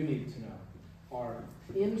terms you do need to know, are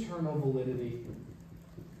internal validity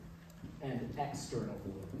and external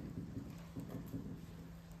validity.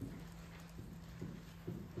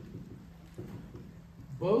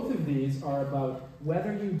 Both of these are about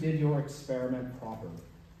whether you did your experiment properly.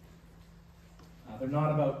 They're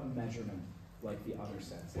not about measurement like the other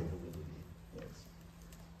sense of validity is.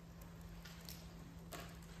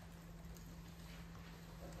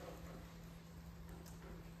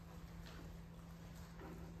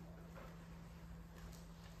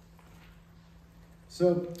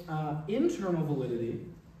 So internal validity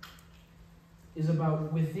is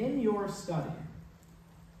about within your study,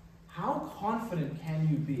 how confident can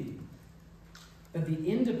you be that the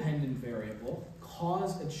independent variable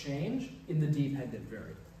caused a change in the dependent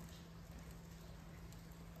variable?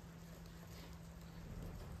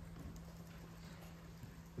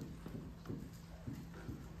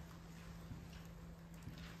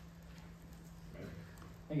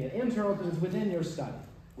 Again, internal because it's within your study.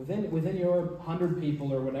 Within your 100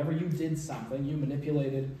 people or whatever, you did something, you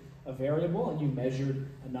manipulated a variable and you measured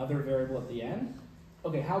another variable at the end.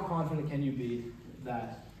 Okay, how confident can you be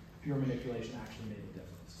that your manipulation actually made a difference?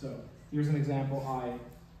 So here's an example I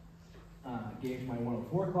gave to my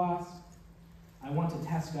 104 class. I want to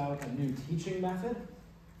test out a new teaching method.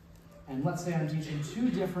 And let's say I'm teaching two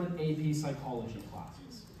different AP psychology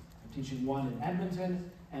classes. I'm teaching one in Edmonton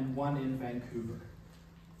and one in Vancouver.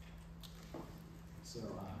 So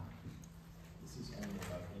this is only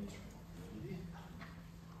about internal validity.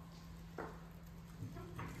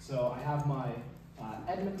 So I have my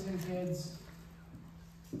Edmonton kids,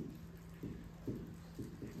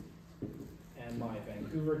 my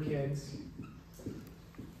Vancouver kids.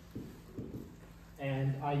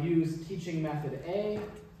 And I use teaching method A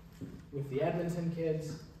with the Edmonton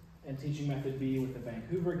kids and teaching method B with the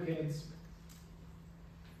Vancouver kids.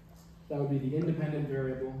 That would be the independent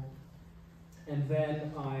variable. And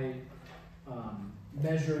then I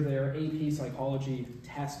measure their AP psychology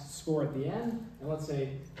test score at the end. And let's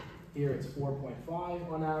say here it's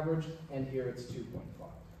 4.5 on average, and here it's 2.5.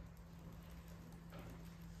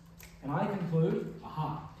 And I conclude,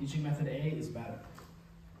 aha, teaching method A is better.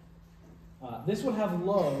 This would have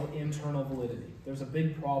low internal validity. There's a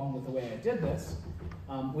big problem with the way I did this,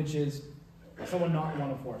 which is someone not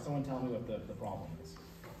 1 of 4. Someone tell me what the problem is.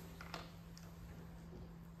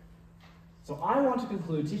 So I want to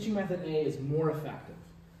conclude teaching method A is more effective.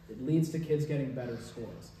 It leads to kids getting better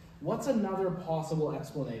scores. What's another possible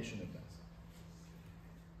explanation of this?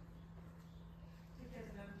 Because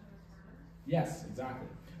of them are smarter. Yes, exactly.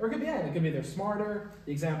 Or it could be they're smarter.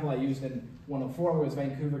 The example I used in 104 was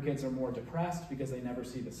Vancouver kids are more depressed because they never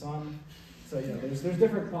see the sun. So there's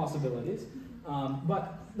different possibilities.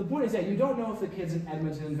 But the point is that you don't know if the kids in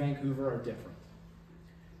Edmonton and Vancouver are different.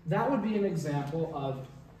 That would be an example of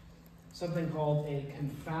something called a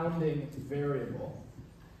confounding variable,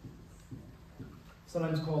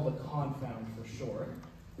 sometimes called the confound for short,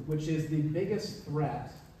 which is the biggest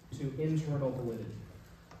threat to internal validity.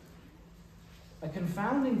 A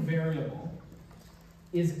confounding variable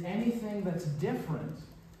is anything that's different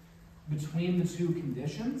between the two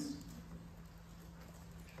conditions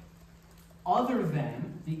other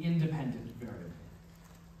than the independent variable.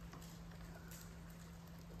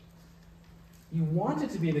 You want it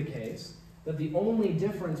to be the case that the only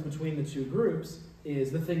difference between the two groups is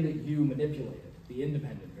the thing that you manipulated, the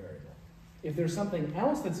independent variable. If there's something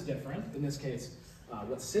else that's different, in this case,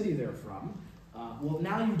 what city they're from, well,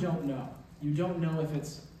 now you don't know. You don't know if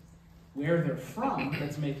it's where they're from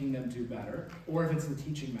that's making them do better, or if it's the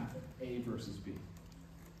teaching method, A versus B.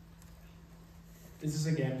 This is,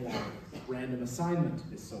 again, why random assignment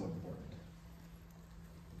is so important.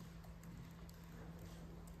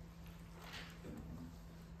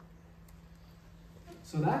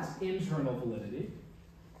 So that's internal validity.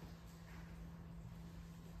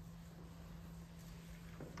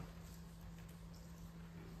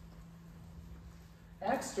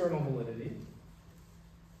 External validity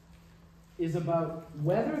is about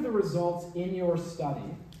whether the results in your study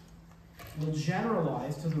will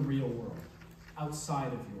generalize to the real world outside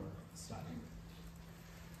of your study.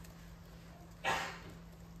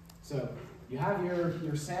 So you have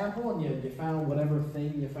your sample and you found whatever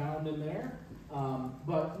thing you found in there,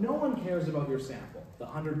 but no one cares about your sample. The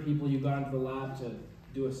 100 people you got into the lab to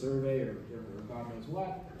do a survey or God knows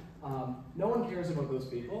what. No one cares about those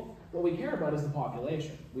people. What we care about is the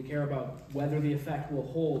population. We care about whether the effect will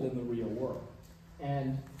hold in the real world.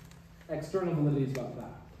 And external validity is about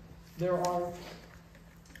that. There are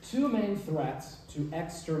two main threats to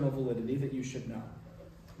external validity that you should know.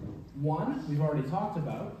 One, we've already talked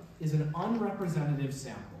about, is an unrepresentative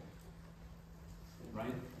sample.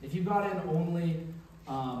 Right? If you got in only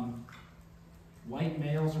white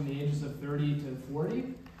males from the ages of 30 to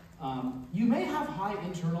 40, you may have high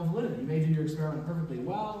internal validity. You may do your experiment perfectly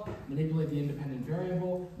well, manipulate the independent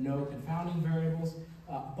variable, no confounding variables,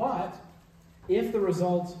 but if the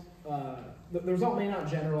result may not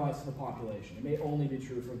generalize to the population. It may only be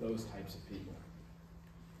true for those types of people.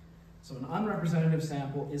 So an unrepresentative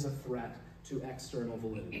sample is a threat to external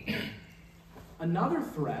validity. Another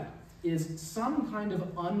threat is some kind of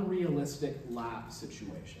unrealistic lab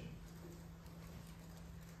situation.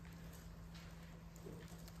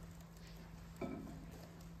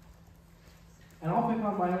 And I'll pick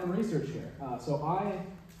on my own research here. So I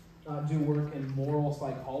do work in moral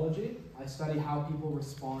psychology. I study how people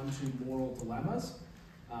respond to moral dilemmas.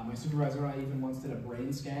 My supervisor and I even once did a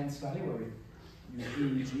brain scan study where we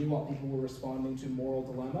used EEG while people were responding to moral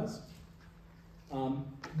dilemmas.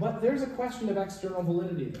 But there's a question of external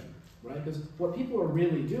validity there, right? Because what people are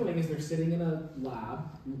really doing is they're sitting in a lab,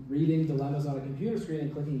 reading dilemmas on a computer screen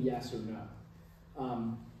and clicking yes or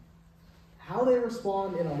no. How they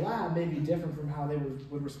respond in a lab may be different from how they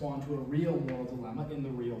would respond to a real moral dilemma in the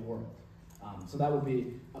real world. So that would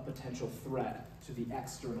be a potential threat to the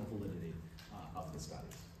external validity of the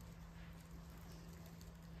studies.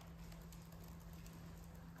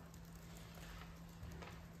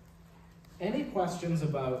 Any questions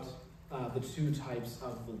about the two types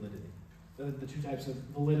of validity? The two types of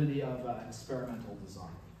validity of experimental design?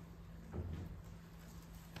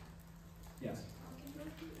 Yes?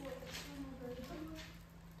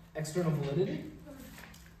 External validity?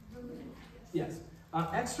 Yes.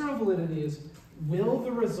 External validity is will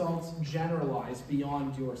the results generalize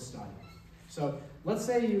beyond your study? So let's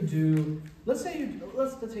say you do, let's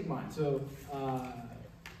take mine. So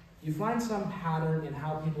you find some pattern in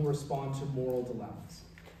how people respond to moral dilemmas.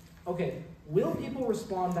 Okay, will people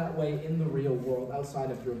respond that way in the real world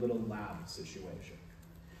outside of your little lab situation?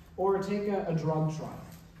 Or take a drug trial.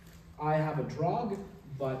 I have a drug,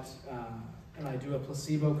 and I do a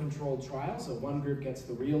placebo-controlled trial, so one group gets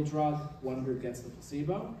the real drug, one group gets the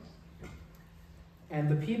placebo. And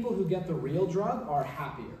the people who get the real drug are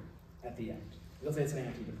happier at the end. Let's say it's an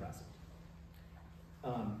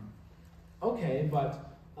antidepressant. Okay, but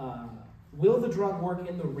will the drug work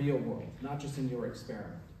in the real world, not just in your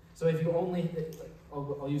experiment? So if you only,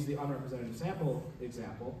 I'll use the unrepresentative sample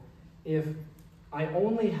example. If I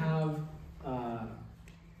only have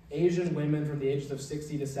Asian women from the ages of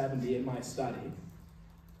 60 to 70 in my study,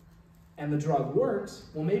 and the drug works,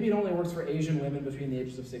 well, maybe it only works for Asian women between the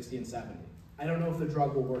ages of 60 and 70. I don't know if the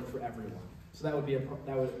drug will work for everyone. So that would be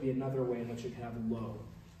another way in which it can have low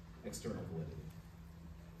external validity.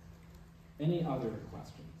 Any other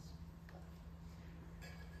questions?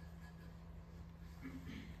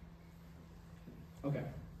 Okay.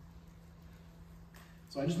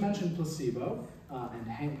 So I just mentioned placebo, and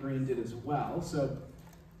Hank Green did as well. So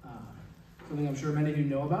something I'm sure many of you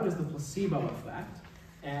know about is the placebo effect.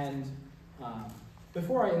 And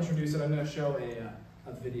before I introduce it, I'm going to show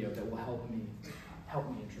a video that will help me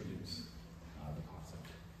introduce the concept.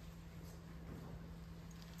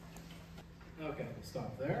 Okay,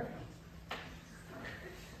 stop there.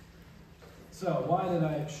 So why did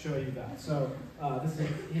I show you that? So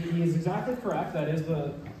he is exactly correct. That is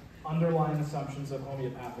the underlying assumptions of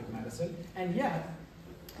homeopathic medicine. And yet,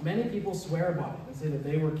 many people swear by it and say that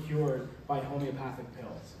they were cured by homeopathic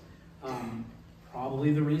pills.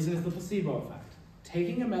 Probably the reason is the placebo effect.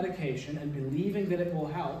 Taking a medication and believing that it will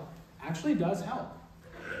help actually does help.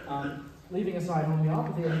 Leaving aside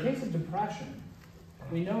homeopathy, in the case of depression,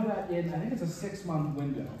 we know that in, I think it's a 6-month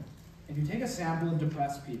window, if you take a sample of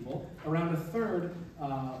depressed people, around a third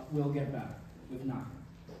will get better with nothing.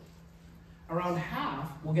 Around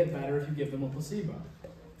half will get better if you give them a placebo.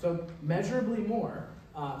 So measurably more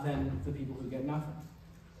than the people who get nothing.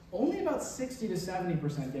 Only about 60 to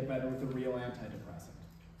 70% get better with the real antidepressant.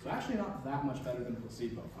 So actually not that much better than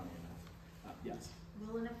placebo, funny enough. Yes?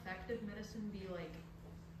 Will an effective medicine be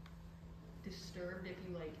disturbed if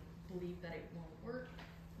you believe that it won't work?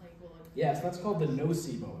 Will it? Yes, that's called the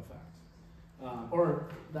nocebo effect.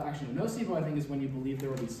 Actually, nocebo I think is when you believe there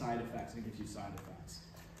will be side effects and it gives you side effects.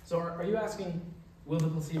 So are you asking, will the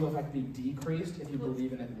placebo effect be decreased if you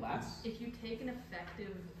believe in it less? If you take an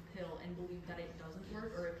effective pill and believe that it doesn't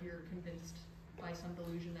work, or if you're convinced by some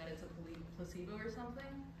delusion that it's a placebo or something,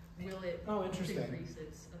 will it decrease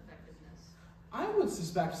its effectiveness? I would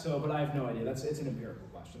suspect so, but I have no idea. It's an empirical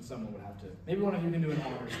question. Someone would have to, maybe one of you can do an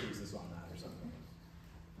honors thesis on that or something.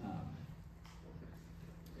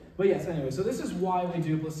 But yes, anyway, so this is why we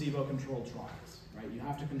do placebo-controlled trials, right? You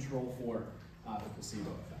have to control for the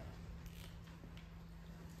placebo effect.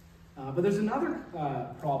 But there's another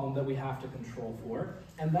problem that we have to control for,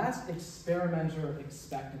 and that's experimenter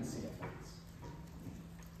expectancy effects.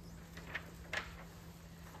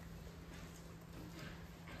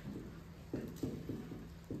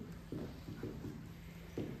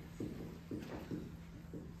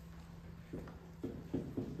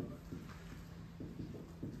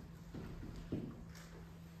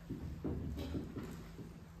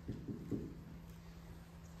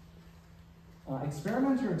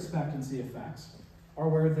 Experimenter expectancy effects are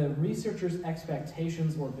where the researcher's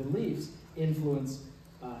expectations or beliefs influence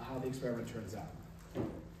how the experiment turns out.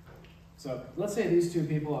 So let's say these two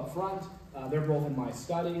people up front, they're both in my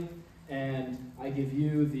study, and I give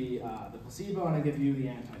you the placebo and I give you the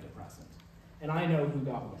antidepressant. And I know who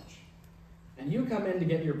got which. And you come in to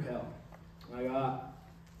get your pill. I go,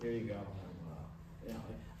 here you go.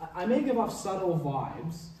 I may give off subtle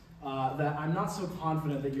vibes that I'm not so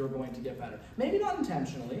confident that you're going to get better. Maybe not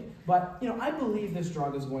intentionally, but I believe this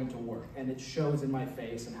drug is going to work, and it shows in my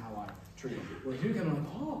face and how I treat it. Where you can like,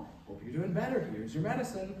 oh, hope you're doing better, here's your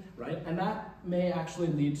medicine, right? And that may actually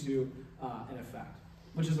lead to an effect,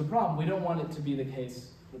 which is a problem. We don't want it to be the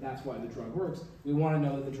case that that's why the drug works. We want to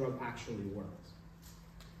know that the drug actually works.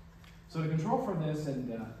 So to control for this,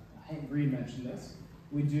 and Hank Green mentioned this,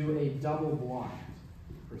 we do a double-blind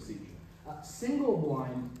procedure. Single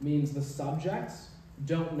blind means the subjects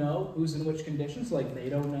don't know who's in which conditions, like they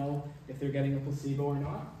don't know if they're getting a placebo or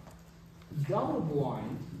not. Double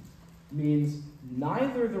blind means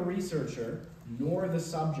neither the researcher nor the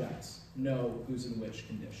subjects know who's in which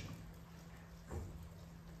condition.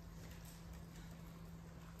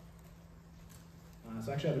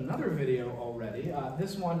 So actually I have another video already.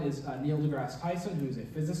 This one is Neil deGrasse Tyson, who's a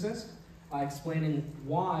physicist, explaining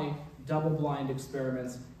why double-blind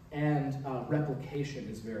experiments and replication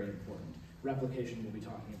is very important. Replication we'll be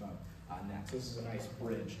talking about next. This is a nice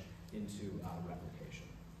bridge into replication.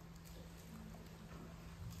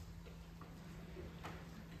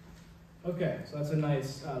 Okay, so that's a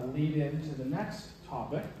nice lead in to the next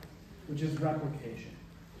topic, which is replication.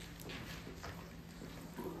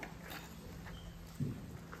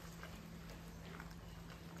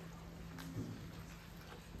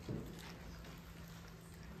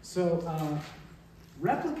 So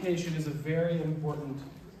replication is a very important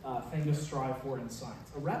thing to strive for in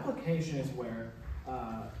science. A replication is where,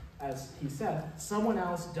 as he said, someone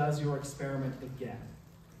else does your experiment again.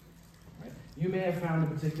 Right? You may have found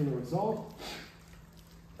a particular result,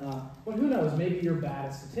 but who knows, maybe you're bad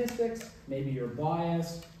at statistics, maybe you're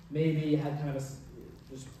biased, maybe you had kind of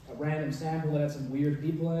just a random sample that had some weird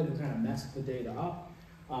people in it who kind of messed the data up.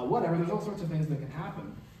 Whatever, there's all sorts of things that can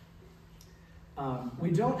happen. We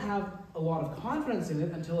don't have a lot of confidence in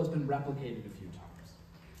it until it's been replicated a few times.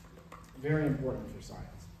 Very important for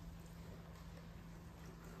science.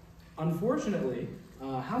 Unfortunately,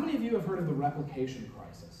 how many of you have heard of the replication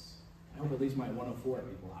crisis? I hope at least my 104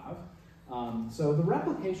 people have. So the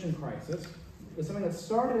replication crisis is something that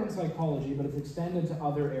started in psychology, but it's extended to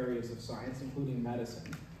other areas of science, including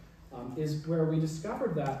medicine, is where we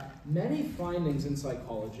discovered that many findings in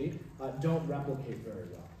psychology don't replicate very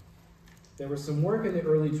well. There was some work in the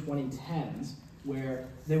early 2010s where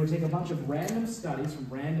they would take a bunch of random studies from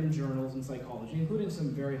random journals in psychology, including some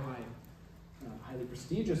very highly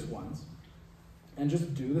prestigious ones, and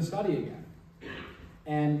just do the study again.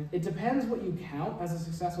 And it depends what you count as a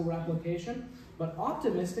successful replication, but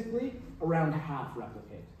optimistically, around half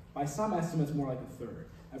replicate. By some estimates, more like a third.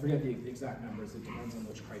 I forget the exact numbers, it depends on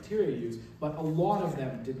which criteria you use, but a lot of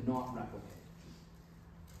them did not replicate.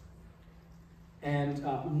 And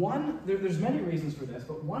there's many reasons for this,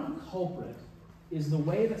 but one culprit is the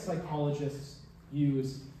way that psychologists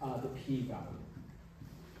use the p-value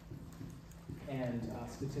and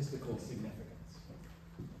statistical significance.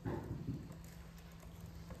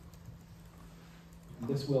 And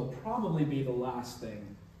this will probably be the last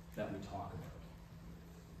thing that we talk about.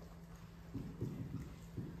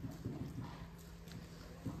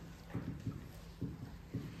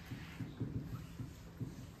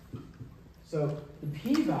 So the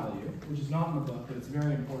p-value, which is not in the book, but it's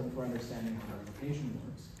very important for understanding how replication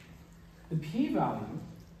works. The p-value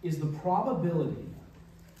is the probability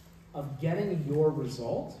of getting your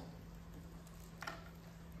result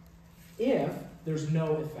if there's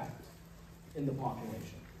no effect in the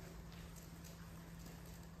population.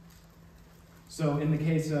 So in the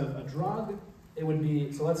case of a drug, it would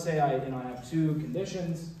be, so let's say I have two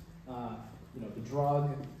conditions, the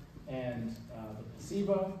drug and the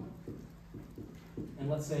placebo. And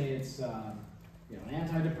let's say it's an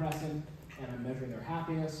antidepressant, and I'm measuring their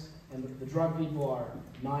happiness, and the drug people are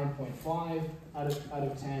 9.5 out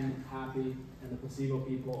of 10 happy, and the placebo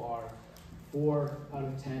people are 4 out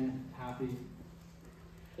of 10 happy.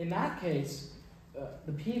 In that case,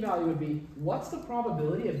 the p-value would be, what's the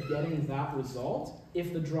probability of getting that result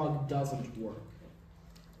if the drug doesn't work?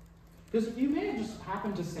 Because you may have just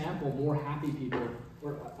happened to sample more happy people,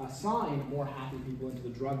 or assign more happy people into the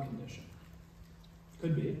drug condition.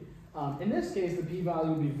 Could be. In this case, the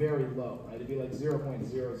p-value would be very low, right? It'd be like 0.001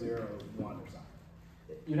 or something.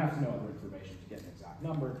 You'd have to know other information to get an exact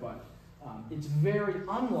number, but it's very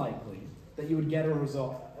unlikely that you would get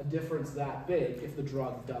a difference that big if the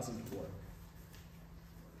drug doesn't work.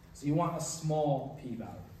 So you want a small p-value.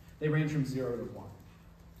 They range from 0 to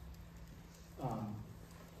 1.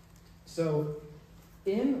 So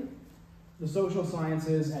in the social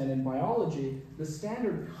sciences and in biology, the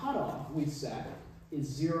standard cutoff we set is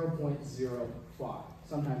 0.05.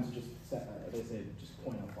 Sometimes they say just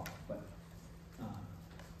 0.05. But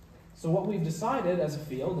so what we've decided as a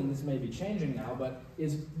field, and this may be changing now, but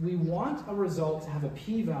is we want a result to have a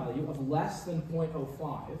p-value of less than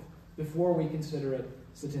 0.05 before we consider it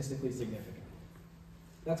statistically significant.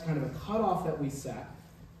 That's kind of a cutoff that we set,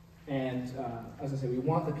 and as I say, we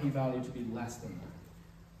want the p-value to be less than that.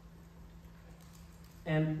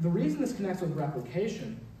 And the reason this connects with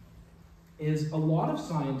replication is a lot of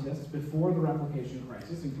scientists before the replication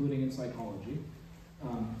crisis, including in psychology,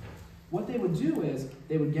 what they would do is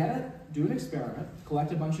they would do an experiment,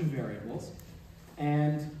 collect a bunch of variables,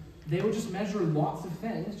 and they would just measure lots of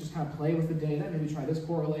things, just kind of play with the data, maybe try this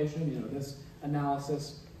correlation, this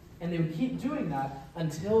analysis, and they would keep doing that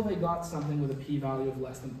until they got something with a p-value of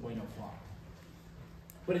less than 0.05.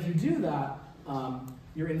 But if you do that,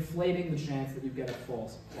 you're inflating the chance that you get a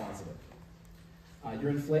false positive.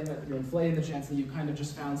 You're inflating the chance that you kind of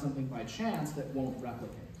just found something by chance that won't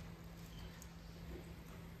replicate.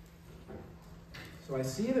 So I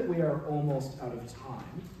see that we are almost out of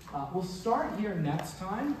time. We'll start here next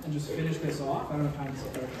time and just finish this off. I don't have time to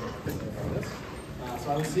sit there for this.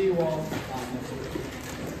 So I will see you all next week.